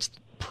because it's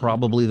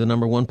probably the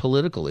number one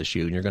political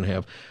issue. And you're going to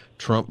have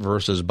Trump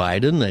versus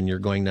Biden, and you're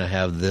going to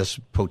have this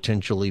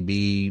potentially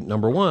be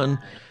number one.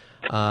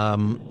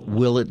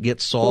 Will it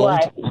get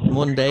solved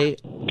one day?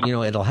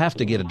 It'll have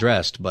to get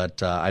addressed,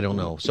 but I don't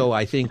know. So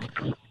I think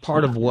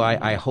part of why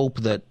I hope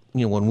that,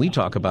 when we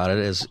talk about it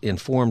as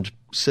informed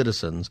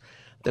citizens,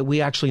 that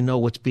we actually know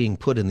what's being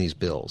put in these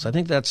bills. I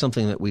think that's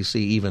something that we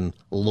see even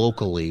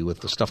locally with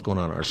the stuff going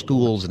on in our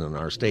schools and in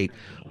our state.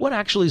 What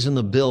actually is in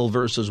the bill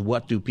versus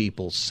what do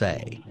people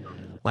say?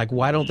 Like,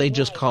 why don't they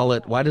just call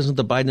it, why doesn't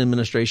the Biden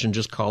administration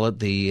just call it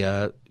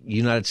the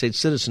United States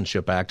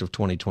Citizenship Act of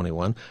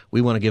 2021? We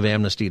want to give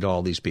amnesty to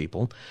all these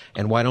people.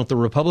 And why don't the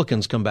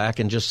Republicans come back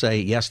and just say,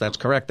 yes, that's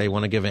correct, they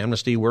want to give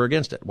amnesty, we're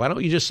against it? Why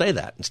don't you just say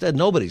that? Instead,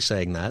 nobody's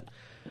saying that.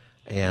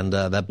 And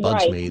that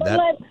bugs me. Can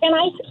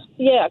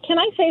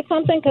I say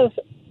something? Because,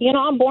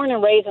 I'm born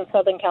and raised in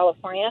Southern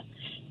California,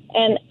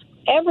 and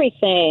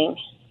everything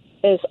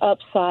is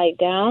upside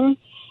down,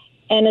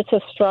 and it's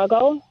a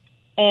struggle.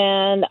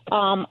 And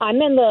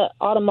I'm in the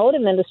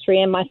automotive industry,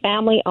 and my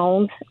family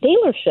owns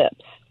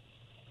dealerships.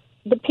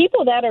 The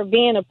people that are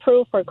being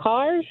approved for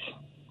cars,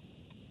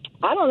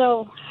 I don't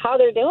know how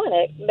they're doing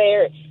it.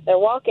 They're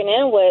walking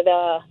in with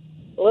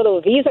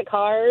little Visa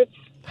cards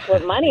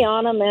with money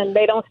on them, and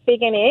they don't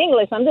speak any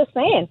English. I'm just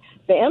saying,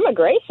 the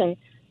immigration,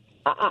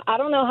 I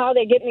don't know how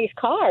they're getting these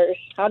cars,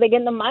 how they're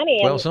getting the money.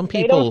 Well, and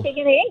they don't speak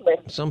any English.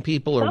 Some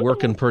people are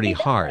working pretty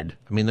hard.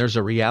 I mean, there's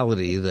a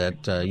reality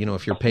that,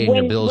 if you're paying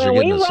your bills, you're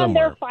getting it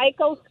somewhere. When we run their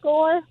FICO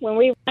score, when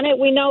we run it,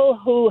 we know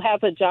who has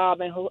a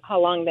job and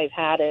how long they've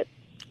had it.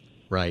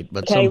 Right,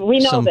 but Okay, we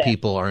know some this.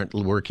 people aren't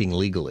working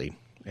legally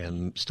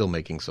and still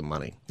making some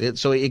money.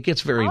 So it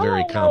gets very, All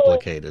very I know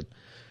complicated,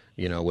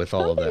 with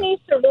all of that. Something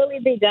needs to really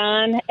be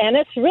done, and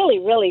it's really,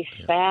 really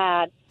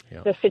sad,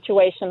 the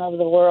situation of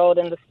the world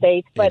and the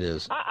states. But It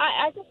is.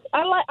 I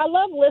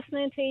love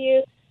listening to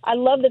you. I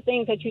love the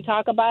things that you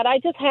talk about. I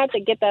just had to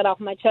get that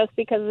off my chest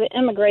because the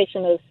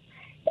immigration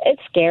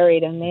it's scary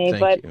to me. Thank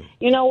but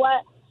you. know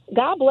what?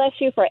 God bless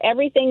you for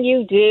everything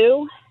you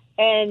do.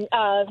 And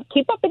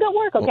keep up the good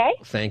work, okay?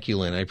 Well, thank you,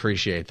 Lynn. I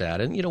appreciate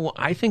that. And,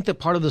 I think that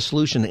part of the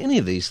solution to any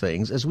of these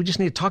things is we just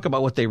need to talk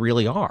about what they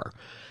really are.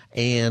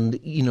 And,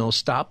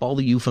 stop all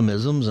the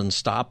euphemisms and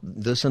stop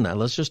this and that.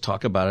 Let's just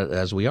talk about it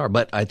as we are.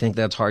 But I think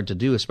that's hard to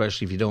do,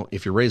 especially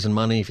if you're raising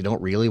money, if you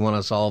don't really want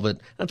to solve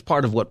it. That's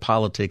part of what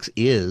politics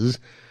is,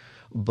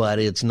 but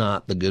it's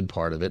not the good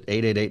part of it.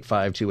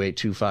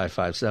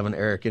 888-528-2557.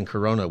 Eric in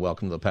Corona,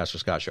 welcome to the Pastor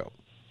Scott Show.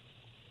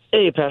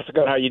 Hey, Pastor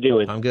Scott, how you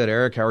doing? I'm good.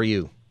 Eric, how are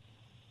you?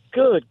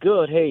 Good.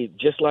 Hey,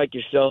 just like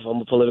yourself, I'm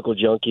a political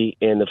junkie,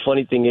 and the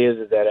funny thing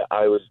is that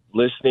I was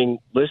listening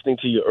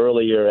to you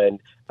earlier, and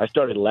I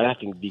started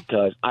laughing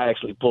because I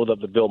actually pulled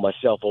up the bill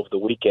myself over the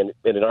weekend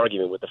in an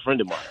argument with a friend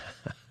of mine.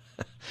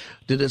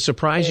 Did it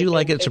surprise you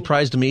like it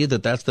surprised me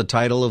that that's the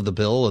title of the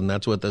bill and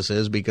that's what this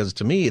is? Because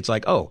to me, it's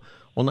like, oh,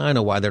 well, now I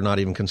know why they're not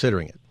even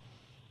considering it.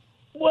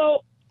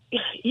 Well,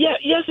 yeah,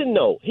 yes and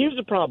no. Here's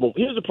the problem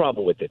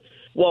with it.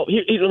 Well,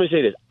 let me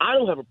say this. I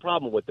don't have a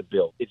problem with the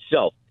bill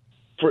itself.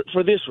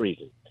 For this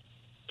reason.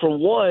 For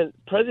one,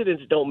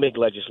 presidents don't make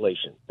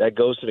legislation. That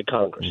goes to the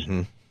Congress.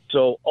 Mm-hmm.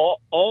 So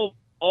all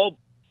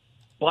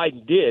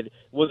Biden did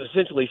was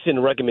essentially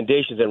send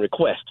recommendations and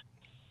requests.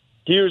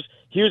 Here's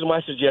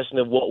my suggestion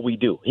of what we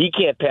do. He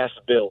can't pass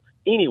the bill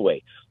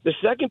anyway. The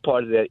second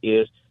part of that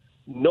is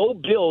no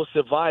bill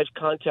survives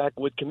contact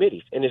with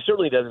committees, and it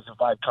certainly doesn't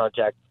survive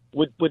contact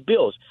with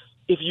bills.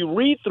 If you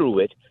read through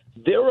it,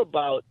 there are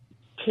about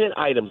 10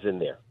 items in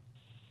there.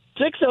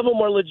 6 of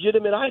them are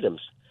legitimate items.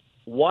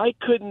 Why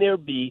couldn't there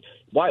be?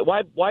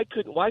 Why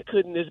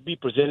couldn't this be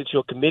presented to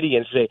a committee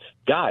and say,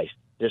 guys,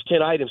 there's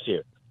 10 items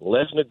here.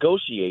 Let's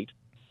negotiate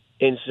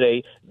and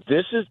say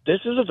this is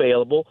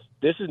available,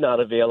 this is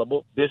not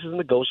available, this is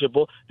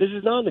negotiable, this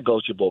is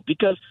non-negotiable,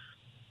 because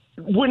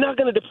we're not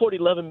going to deport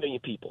 11 million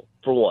people,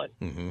 for one.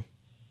 Mm-hmm.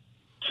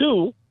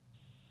 2,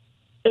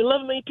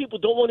 11 million people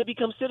don't want to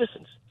become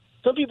citizens.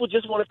 Some people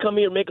just want to come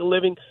here, make a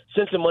living,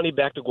 send some money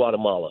back to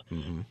Guatemala.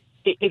 Mm-hmm.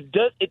 It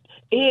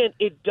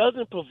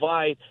doesn't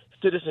provide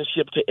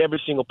citizenship to every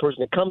single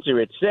person that comes here.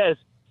 It says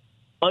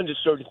under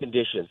certain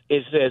conditions.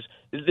 It says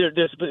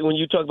there's when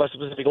you talk about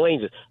specific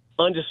lanes,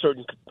 under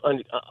certain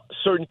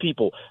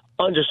people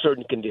under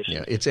certain conditions.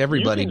 Yeah, it's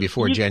everybody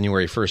before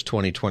January 1st,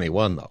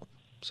 2021, though.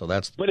 So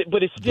that's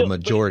it's still, the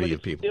majority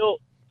of people.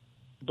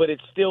 But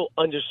it's still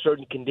under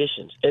certain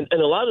conditions, and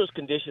a lot of those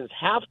conditions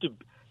have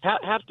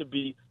to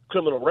be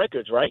criminal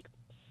records, right?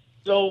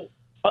 So.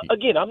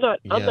 Again, I'm not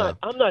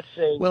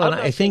saying. Well, and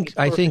I think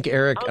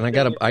Eric, and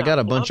I got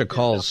a bunch of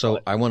calls, so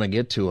I want to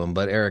get to them.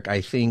 But Eric,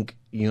 I think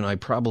I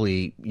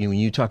probably when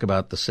you talk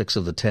about the 6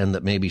 of the 10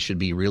 that maybe should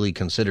be really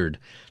considered,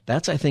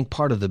 that's I think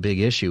part of the big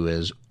issue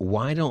is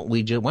why don't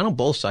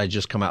both sides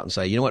just come out and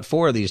say, you know what,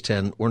 4 of these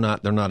 10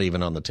 they're not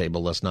even on the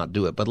table. Let's not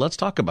do it. But let's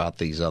talk about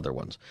these other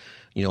ones,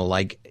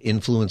 like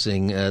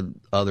influencing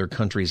other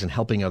countries and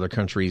helping other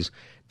countries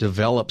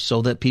develop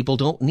so that people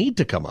don't need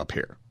to come up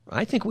here.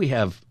 I think we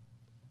have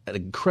an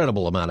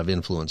incredible amount of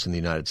influence in the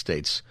United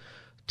States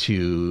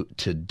to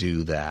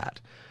do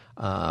that.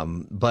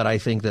 But I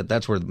think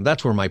that's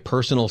where my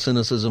personal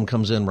cynicism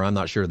comes in, where I'm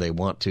not sure they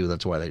want to.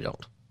 That's why they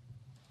don't.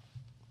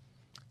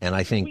 And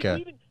I think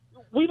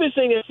we've been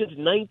saying that since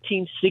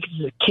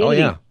 1960. Oh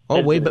yeah.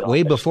 Oh,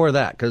 way before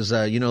that, because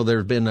there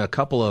have been a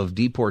couple of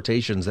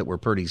deportations that were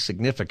pretty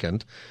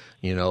significant.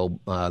 In the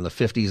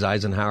 50s,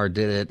 Eisenhower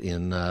did it.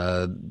 In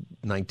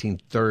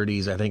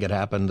 1930s, I think it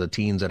happened. The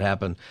teens, it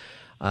happened.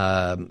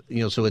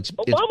 So it's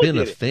been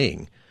a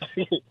thing,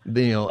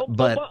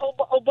 but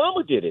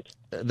Obama did it.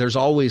 There's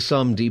always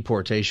some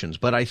deportations,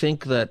 but I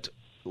think that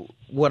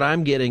what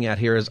I'm getting at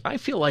here is I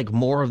feel like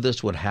more of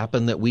this would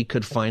happen, that we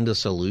could find a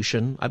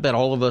solution. I bet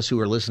all of us who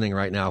are listening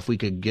right now, if we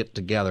could get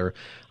together,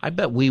 I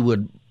bet we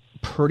would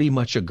pretty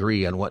much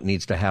agree on what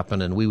needs to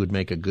happen, and we would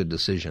make a good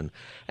decision.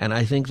 And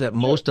I think that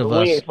most of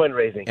us,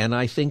 and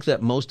I think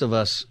that most of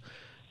us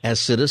as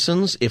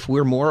citizens, if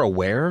we're more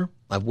aware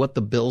of what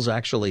the bills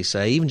actually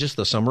say, even just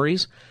the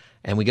summaries,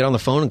 and we get on the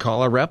phone and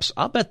call our reps,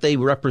 I'll bet they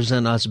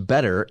represent us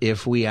better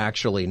if we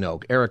actually know.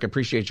 Eric,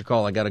 appreciate your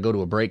call. I got to go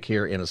to a break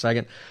here in a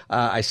second.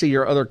 I see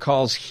your other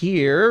calls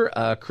here.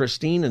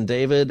 Christine and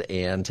David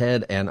and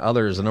Ted and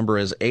others. The number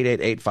is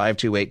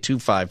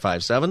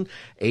 888-528-2557,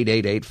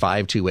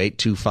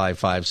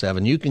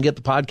 888-528-2557. You can get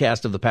the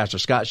podcast of The Pastor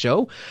Scott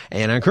Show,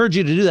 and I encourage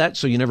you to do that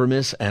so you never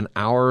miss an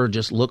hour.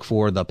 Just look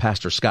for The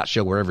Pastor Scott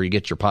Show wherever you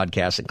get your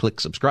podcasts and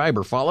click subscribe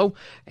or follow,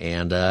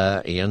 and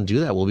do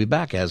that. We'll be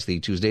back as the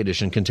Tuesday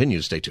edition continues.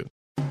 Stay tuned.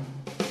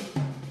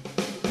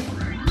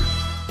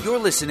 You're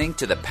listening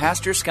to the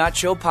Pastor Scott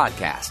Show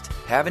podcast.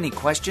 Have any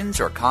questions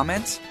or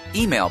comments?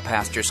 Email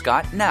Pastor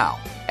Scott now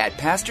at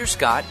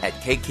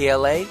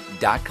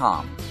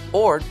pastorscott@kkla.com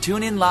or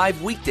tune in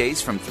live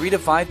weekdays from 3 to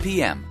 5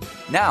 p.m.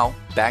 Now,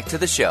 back to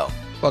the show.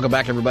 Welcome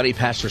back, everybody.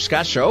 Pastor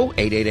Scott Show,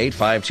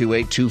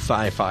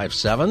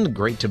 888-528-2557.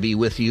 Great to be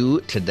with you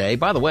today.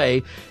 By the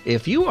way,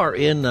 if you are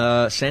in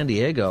San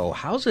Diego,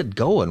 how's it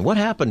going? What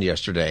happened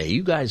yesterday?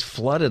 You guys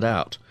flooded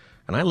out.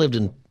 And I lived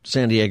in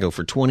San Diego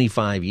for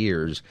 25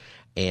 years,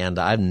 and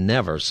I've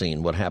never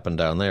seen what happened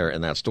down there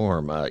in that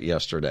storm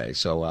yesterday.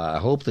 So I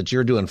hope that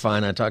you're doing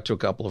fine. I talked to a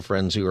couple of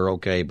friends who are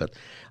okay, but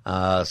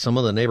some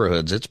of the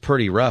neighborhoods, it's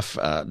pretty rough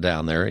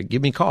down there.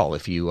 Give me a call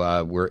if you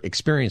were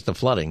experienced the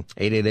flooding,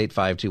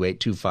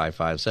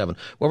 888-528-2557.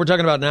 What we're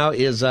talking about now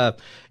is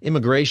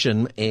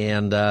immigration,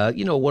 and,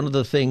 one of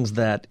the things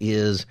that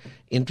is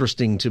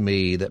interesting to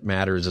me that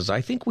matters is I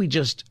think we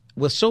just,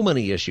 with so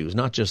many issues,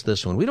 not just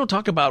this one, we don't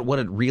talk about what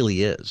it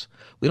really is.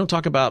 We don't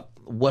talk about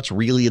what's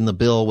really in the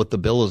bill, what the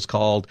bill is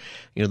called.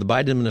 The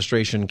Biden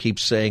administration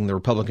keeps saying the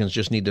Republicans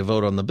just need to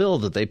vote on the bill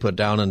that they put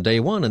down on day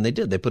one, and they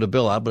did. They put a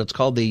bill out, but it's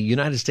called the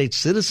United States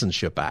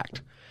Citizenship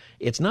Act.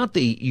 It's not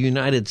the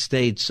United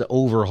States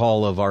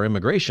overhaul of our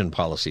immigration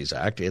policies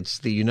act. It's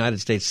the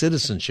United States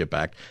Citizenship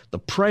Act. The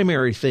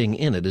primary thing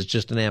in it is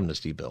just an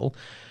amnesty bill.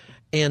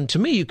 And to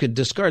me, you could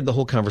discard the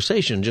whole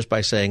conversation just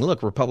by saying,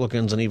 look,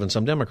 Republicans and even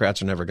some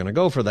Democrats are never going to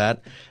go for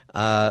that.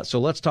 So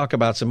let's talk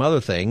about some other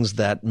things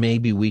that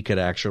maybe we could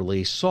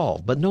actually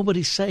solve. But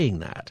nobody's saying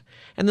that.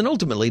 And then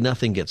ultimately,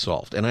 nothing gets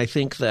solved. And I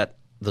think that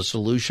the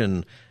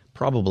solution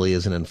probably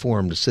is an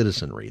informed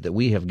citizenry, that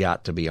we have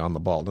got to be on the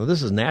ball. Now,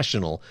 this is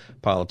national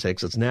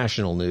politics. It's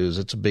national news.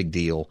 It's a big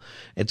deal.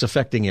 It's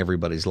affecting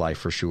everybody's life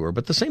for sure.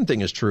 But the same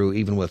thing is true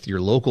even with your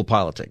local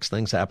politics,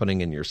 things happening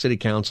in your city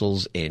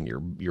councils and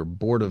your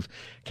board of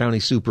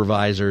county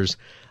supervisors,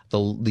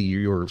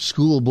 your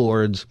school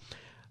boards.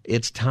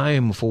 It's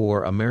time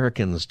for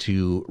Americans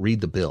to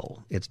read the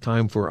bill. It's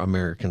time for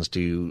Americans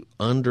to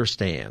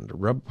understand,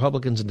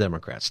 Republicans and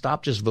Democrats,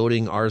 stop just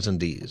voting R's and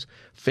D's.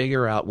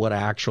 Figure out what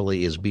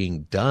actually is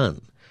being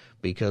done,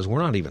 because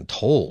we're not even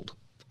told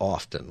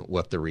often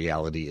what the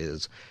reality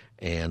is.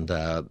 And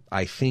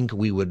I think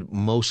we would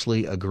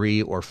mostly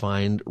agree or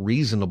find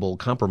reasonable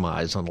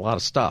compromise on a lot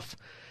of stuff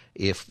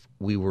if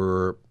we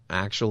were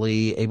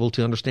actually able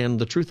to understand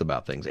the truth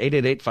about things.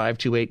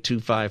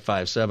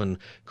 888-528-2557.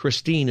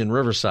 Christine in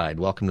Riverside,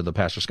 welcome to the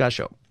Pastor Scott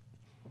Show.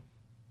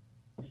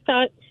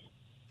 Scott.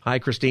 Hi,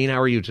 Christine. How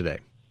are you today?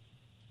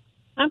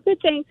 I'm good,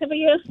 thanks. How are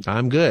you?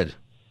 I'm good.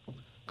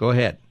 Go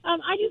ahead. I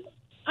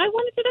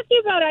wanted to talk to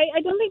you about,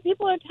 I don't think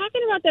people are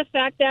talking about the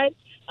fact that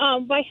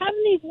by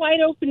having these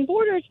wide open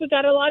borders, we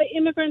got a lot of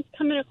immigrants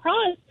coming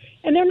across,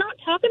 and they're not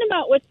talking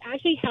about what's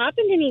actually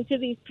happening to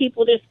these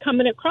people just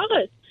coming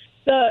across.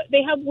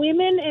 They have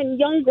women and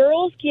young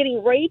girls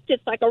getting raped.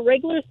 It's like a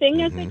regular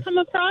thing as they come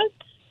across.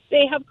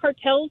 They have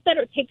cartels that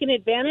are taking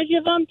advantage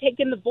of them,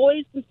 taking the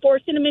boys and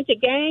forcing them into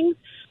gangs.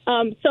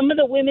 Some of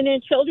the women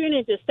and children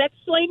into sex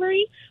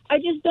slavery. I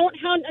just don't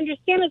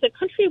understand as a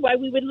country why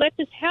we would let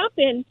this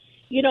happen,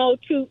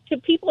 to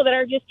people that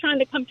are just trying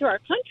to come to our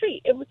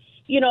country.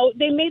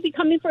 They may be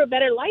coming for a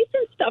better life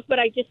and stuff, but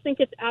I just think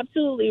it's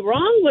absolutely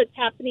wrong what's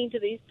happening to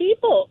these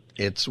people.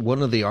 It's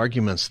one of the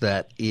arguments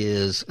that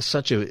is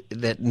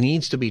that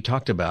needs to be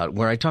talked about,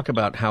 where I talk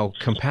about how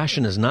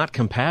compassion is not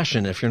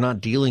compassion if you're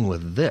not dealing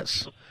with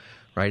this.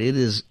 Right?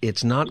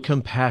 It's not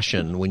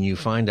compassion when you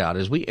find out,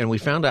 we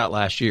found out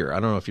last year. I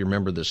don't know if you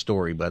remember this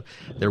story, but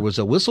there was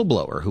a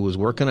whistleblower who was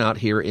working out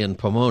here in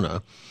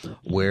Pomona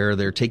where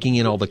they're taking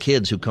in all the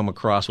kids who come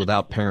across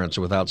without parents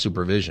or without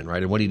supervision,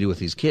 right? And what do you do with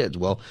these kids?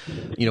 Well,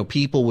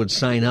 people would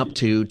sign up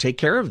to take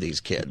care of these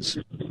kids,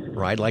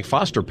 right? Like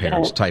foster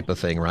parents type of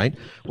thing, right?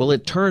 Well,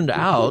 it turned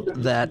out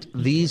that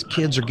these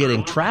kids are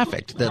getting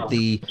trafficked, that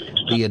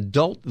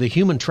the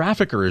human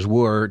traffickers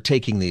were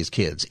taking these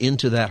kids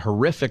into that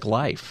horrific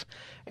life.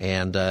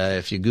 And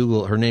if you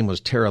Google, her name was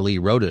Tara Lee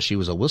Rodas. She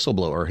was a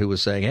whistleblower who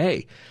was saying,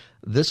 hey,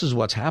 this is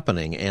what's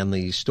happening. And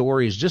the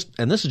stories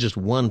and this is just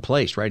one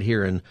place right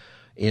here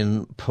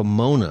in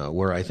Pomona,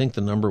 where I think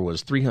the number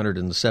was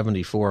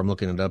 374. I'm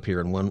looking it up here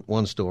in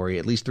one story,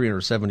 at least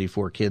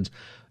 374 kids,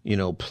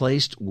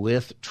 placed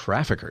with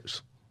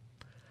traffickers.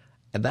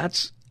 And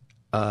that's,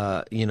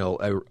 a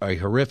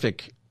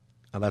horrific,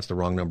 that's the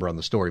wrong number on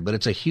the story, but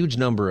it's a huge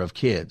number of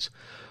kids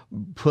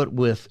put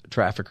with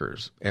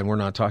traffickers, and we're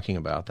not talking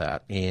about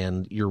that.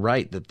 And you're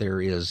right that there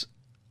is,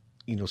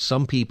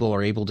 some people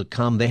are able to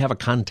come. They have a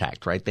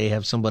contact, right? They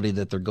have somebody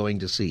that they're going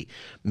to see.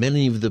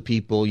 Many of the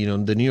people,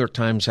 the New York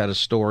Times had a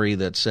story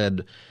that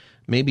said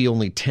maybe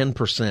only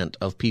 10%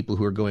 of people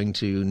who are going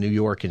to New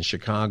York and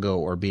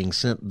Chicago are being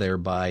sent there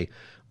by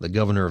the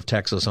governor of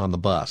Texas on the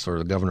bus or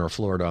the governor of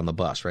Florida on the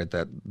bus, right?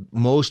 That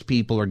most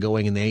people are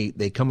going and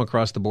they come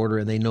across the border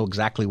and they know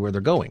exactly where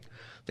they're going.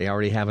 They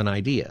already have an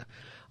idea.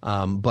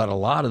 But a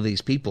lot of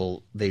these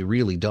people, they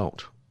really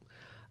don't.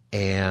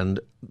 And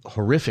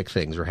horrific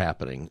things are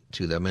happening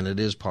to them, and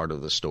it is part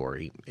of the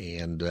story.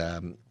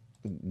 And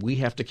we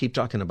have to keep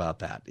talking about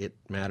that. It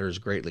matters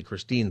greatly.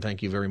 Christine,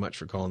 thank you very much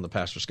for calling the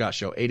Pastor Scott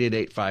Show.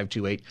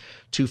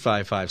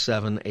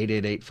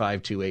 888-528-2557,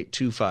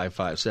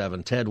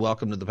 888-528-2557. Ted,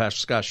 welcome to the Pastor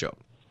Scott Show.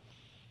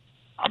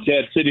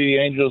 Ted, City of the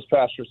Angels,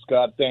 Pastor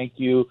Scott, thank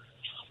you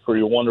for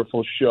your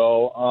wonderful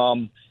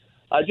show.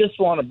 I just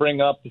want to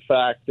bring up the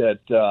fact that,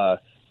 the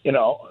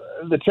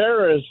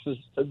terrorists,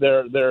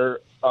 their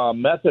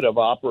method of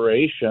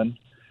operation,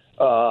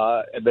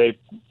 they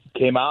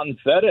came out and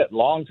said it a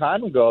long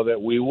time ago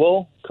that we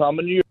will come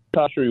into your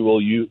country,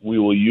 we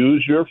will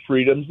use your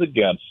freedoms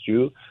against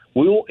you,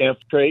 we will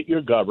infiltrate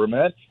your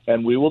government,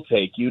 and we will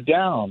take you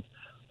down.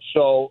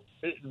 So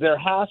there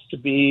has to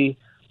be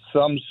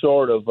some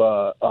sort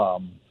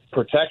of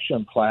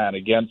protection plan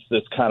against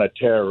this kind of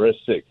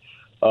terroristic,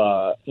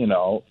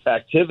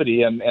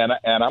 activity. And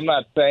I'm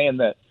not saying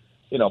that,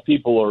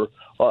 people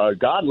are,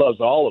 God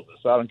loves all of us.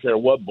 I don't care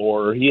what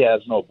border. He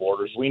has no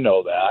borders. We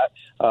know that.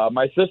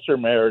 My sister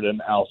married an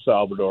El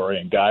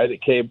Salvadorian guy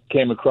that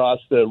came across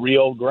the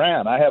Rio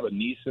Grande. I have a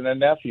niece and a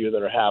nephew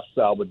that are half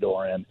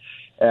Salvadorian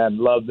and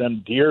love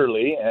them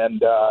dearly.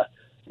 And,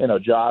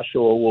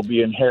 Joshua will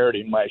be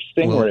inheriting my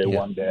Stingray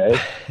one day.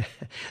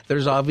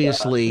 There's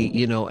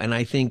obviously, and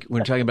I think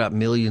we're talking about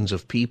millions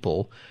of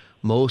people.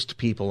 Most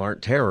people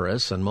aren't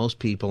terrorists, and most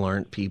people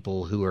aren't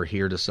people who are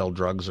here to sell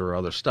drugs or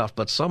other stuff,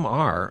 but some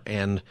are.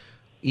 And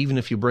even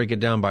if you break it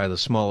down by the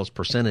smallest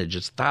percentage,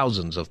 it's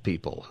thousands of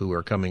people who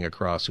are coming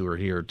across who are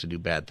here to do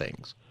bad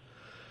things.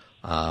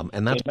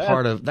 And that's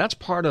part of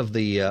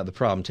the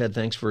problem. Ted,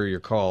 thanks for your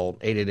call.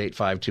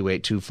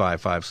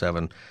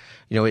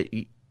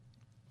 888-528-2557.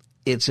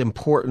 It's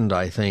important,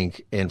 I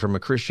think, and from a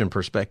Christian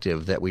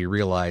perspective, that we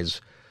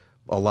realize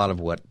a lot of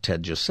what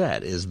Ted just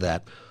said is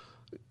that,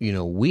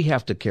 we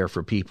have to care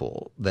for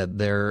people,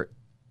 that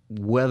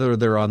whether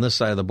they're on this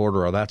side of the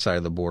border or that side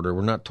of the border,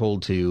 we're not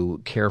told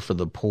to care for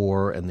the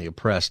poor and the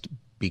oppressed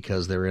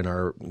because they're in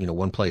our,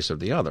 one place or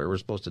the other. We're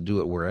supposed to do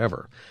it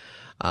wherever.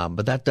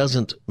 But that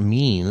doesn't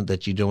mean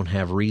that you don't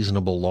have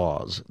reasonable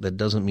laws. That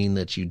doesn't mean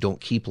that you don't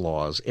keep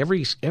laws.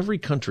 Every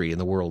country in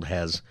the world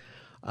has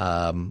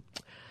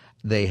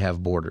they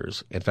have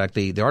borders. In fact,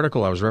 the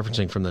article I was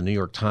referencing from the New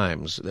York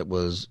Times, that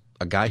was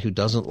a guy who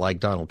doesn't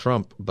like Donald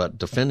Trump but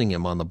defending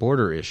him on the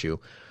border issue.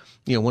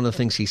 One of the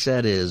things he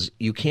said is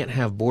you can't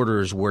have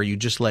borders where you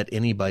just let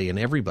anybody and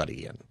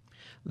everybody in,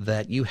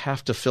 that you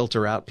have to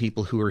filter out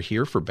people who are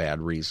here for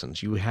bad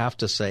reasons. You have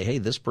to say, hey,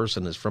 this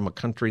person is from a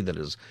country that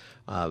is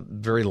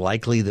very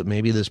likely that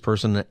maybe this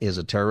person is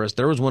a terrorist.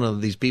 There was one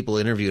of these people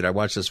interviewed. I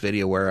watched this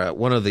video where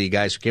one of the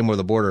guys who came over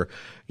the border,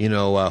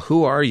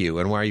 who are you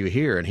and why are you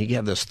here? And he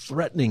had this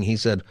threatening, he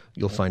said,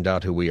 you'll find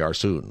out who we are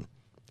soon.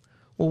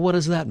 Well, what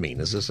does that mean?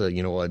 Is this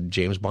a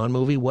James Bond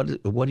movie? What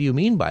do you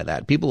mean by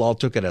that? People all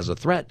took it as a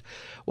threat.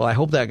 Well, I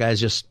hope that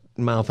guy's just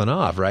mouthing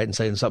off, right, and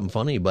saying something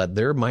funny. But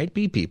there might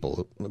be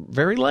people,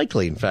 very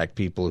likely, in fact,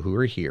 people who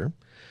are here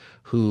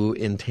who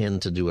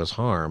intend to do us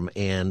harm.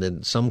 And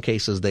in some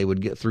cases, they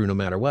would get through no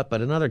matter what.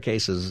 But in other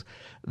cases,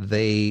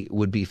 they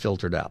would be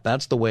filtered out.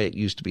 That's the way it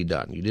used to be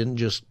done. You didn't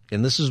just –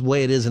 and this is the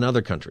way it is in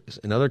other countries.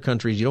 In other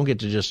countries, you don't get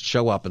to just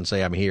show up and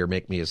say, I'm here,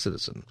 make me a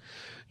citizen.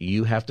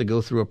 You have to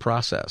go through a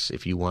process.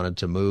 If you wanted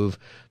to move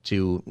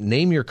to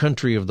name your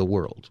country of the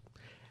world,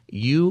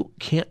 you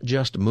can't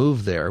just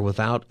move there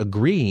without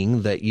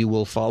agreeing that you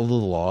will follow the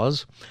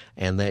laws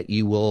and that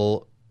you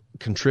will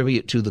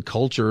contribute to the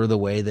culture the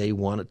way they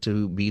want it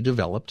to be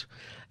developed.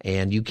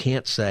 And you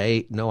can't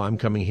say, no, I'm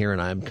coming here and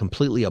I'm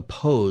completely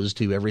opposed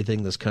to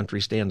everything this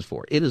country stands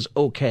for. It is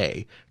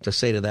okay to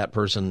say to that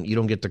person, you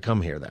don't get to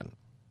come here then.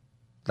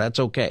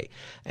 That's okay.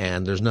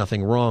 And there's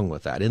nothing wrong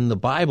with that. In the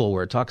Bible,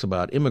 where it talks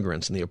about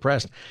immigrants and the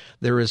oppressed,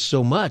 there is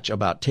so much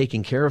about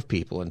taking care of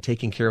people and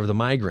taking care of the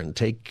migrant,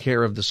 take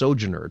care of the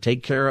sojourner,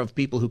 take care of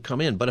people who come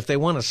in. But if they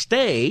want to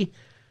stay,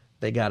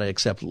 they got to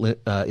accept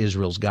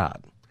Israel's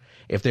God.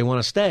 If they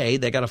want to stay,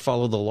 they got to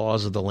follow the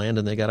laws of the land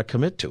and they got to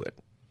commit to it.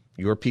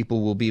 Your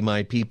people will be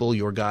my people.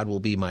 Your God will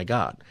be my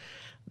God.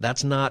 That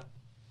is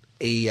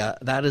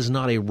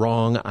not a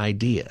wrong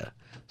idea.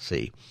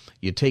 See,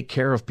 you take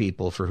care of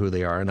people for who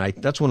they are. And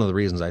that's one of the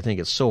reasons I think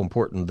it's so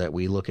important that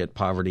we look at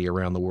poverty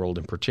around the world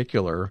in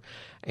particular,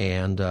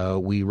 and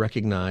we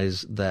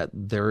recognize that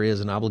there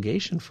is an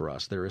obligation for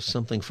us. There is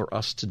something for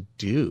us to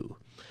do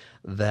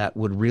that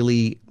would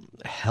really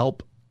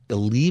help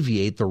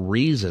alleviate the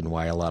reason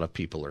why a lot of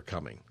people are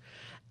coming.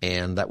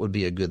 And that would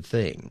be a good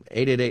thing.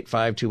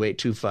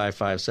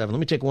 888-528-2557. Let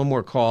me take one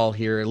more call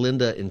here.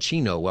 Linda in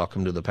Chino,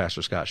 welcome to the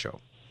Pastor Scott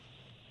Show.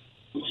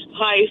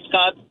 Hi,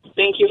 Scott.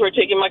 Thank you for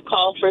taking my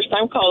call.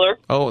 First-time caller.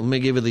 Oh, let me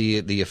give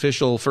you the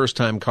official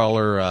first-time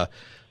caller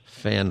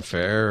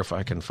fanfare, if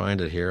I can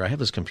find it here. I have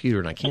this computer,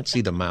 and I can't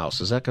see the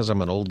mouse. Is that because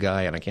I'm an old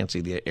guy and I can't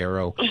see the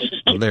arrow?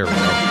 Oh, there we go.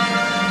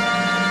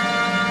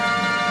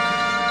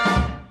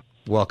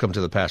 Welcome to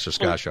the Pastor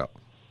Scott Show.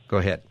 Go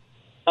ahead.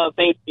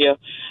 Thank you.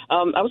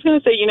 I was going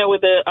to say,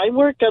 I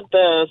work at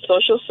the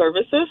social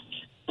services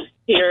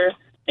here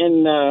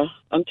in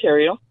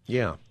Ontario.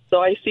 Yeah. So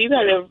I see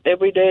that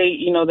every day,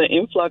 the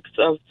influx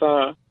of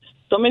so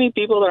many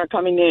people that are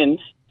coming in,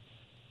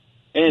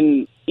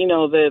 And,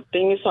 the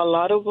thing is, a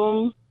lot of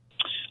them,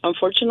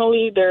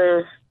 unfortunately,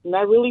 they're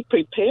not really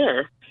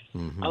prepared.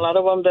 A lot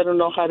of them, they don't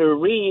know how to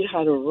read,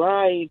 how to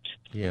write.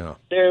 Yeah.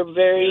 They're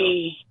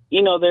very,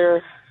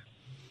 our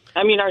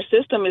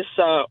system is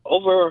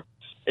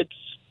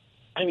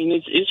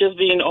it's just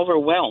being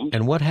overwhelmed.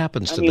 And what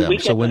happens to them?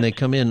 So when they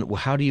come in,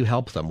 how do you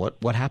help them?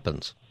 What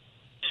happens?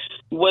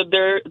 Well,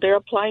 they're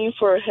applying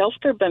for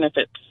healthcare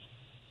benefits.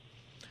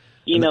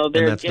 And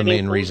that's the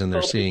main reason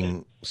they're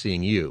seeing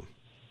you.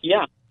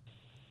 Yeah.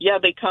 Yeah,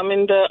 they come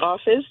in the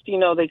office,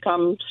 they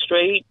come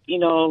straight,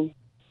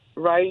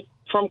 right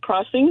from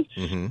crossing,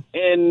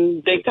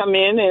 and they come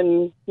in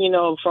and,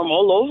 from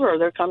all over.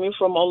 They're coming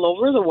from all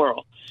over the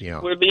world.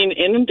 Yeah. We're being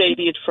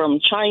inundated from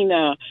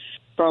China,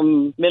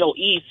 from Middle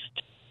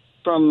East,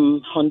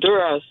 from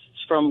Honduras,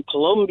 from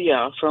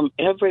Colombia, from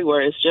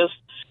everywhere. It's just,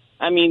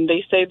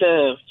 they say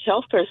the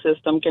healthcare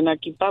system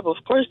cannot keep up. Of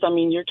course,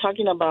 you're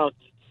talking about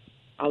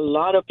a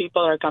lot of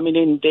people are coming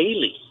in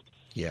daily.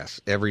 Yes,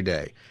 every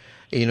day.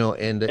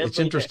 And it's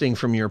interesting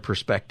from your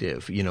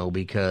perspective,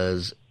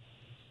 because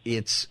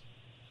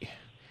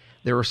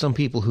there are some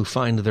people who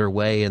find their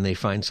way and they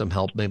find some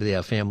help. Maybe they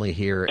have family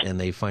here and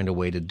they find a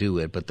way to do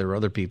it. But there are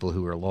other people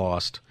who are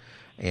lost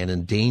and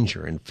in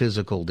danger, in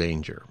physical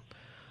danger.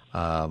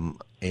 And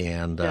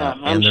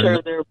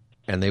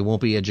they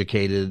won't be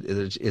educated.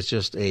 It's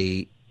just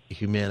a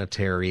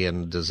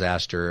humanitarian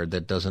disaster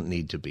that doesn't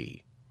need to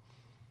be.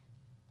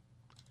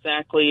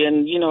 Exactly.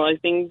 And, I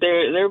think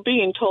they're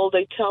being told,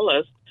 they tell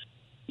us,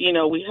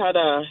 we had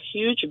a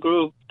huge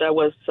group that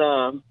was,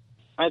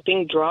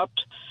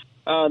 dropped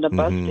the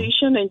bus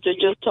station, and they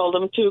just told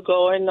them to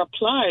go and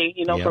apply,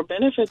 for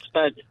benefits.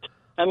 But,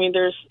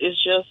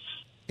 it's just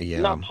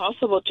not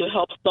possible to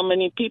help so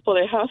many people.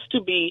 There has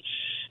to be,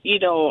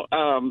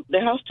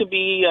 there has to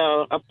be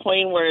a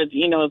point where,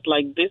 it's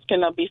like this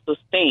cannot be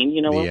sustained,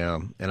 Yeah,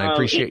 and I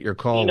appreciate your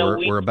call.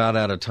 We're about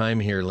out of time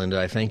here, Linda.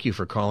 I thank you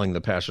for calling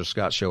the Pastor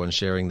Scott Show and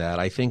sharing that.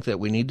 I think that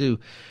we need to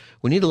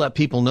let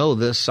people know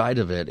this side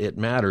of it. It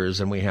matters,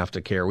 and we have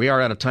to care. We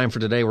are out of time for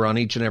today. We're on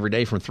each and every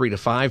day from 3 to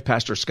 5,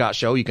 Pastor Scott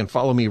Show. You can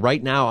follow me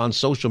right now on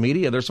social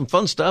media. There's some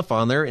fun stuff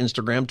on there,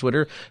 Instagram,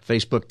 Twitter,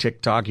 Facebook,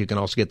 TikTok. You can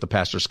also get the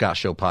Pastor Scott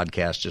Show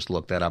podcast. Just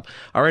look that up.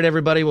 All right,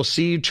 everybody, we'll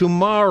see you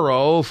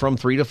tomorrow from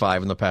 3 to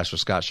 5 on the Pastor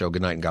Scott Show.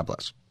 Good night and God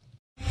bless.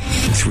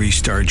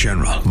 3-star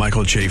General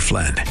Michael J.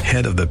 Flynn,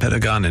 head of the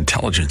Pentagon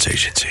Intelligence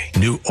Agency,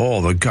 knew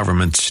all the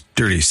government's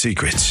dirty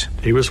secrets.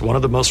 He was one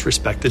of the most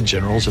respected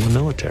generals in the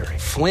military.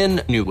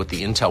 Flynn knew what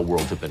the intel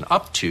world had been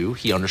up to.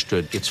 He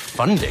understood its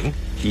funding.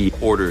 He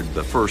ordered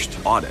the first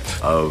audit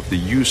of the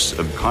use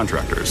of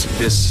contractors.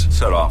 This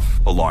set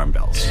off alarm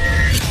bells.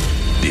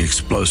 The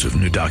explosive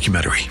new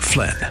documentary,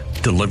 Flynn,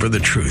 Deliver the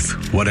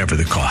Truth, Whatever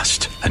the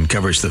Cost,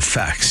 uncovers the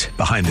facts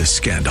behind this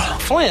scandal.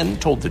 Flynn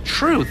told the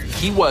truth.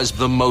 He was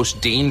the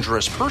most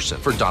dangerous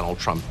person for Donald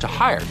Trump to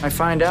hire. I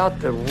find out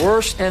the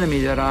worst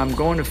enemy that I'm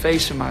going to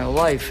face in my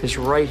life is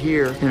right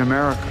here in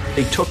America.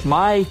 They took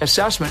my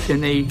assessment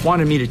and they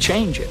wanted me to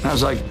change it. And I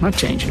was like, I'm not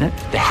changing it.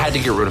 They had to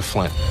get rid of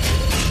Flynn.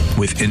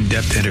 With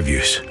in-depth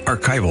interviews,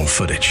 archival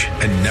footage,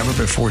 and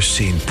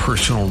never-before-seen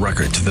personal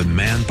records of the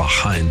man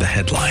behind the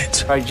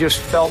headlines. I just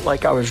felt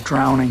like I was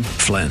drowning.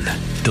 Flynn,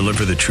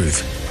 Deliver the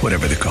Truth,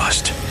 Whatever the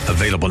Cost.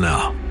 Available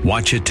now.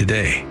 Watch it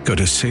today. Go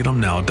to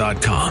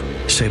salemnow.com.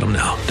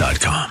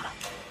 salemnow.com.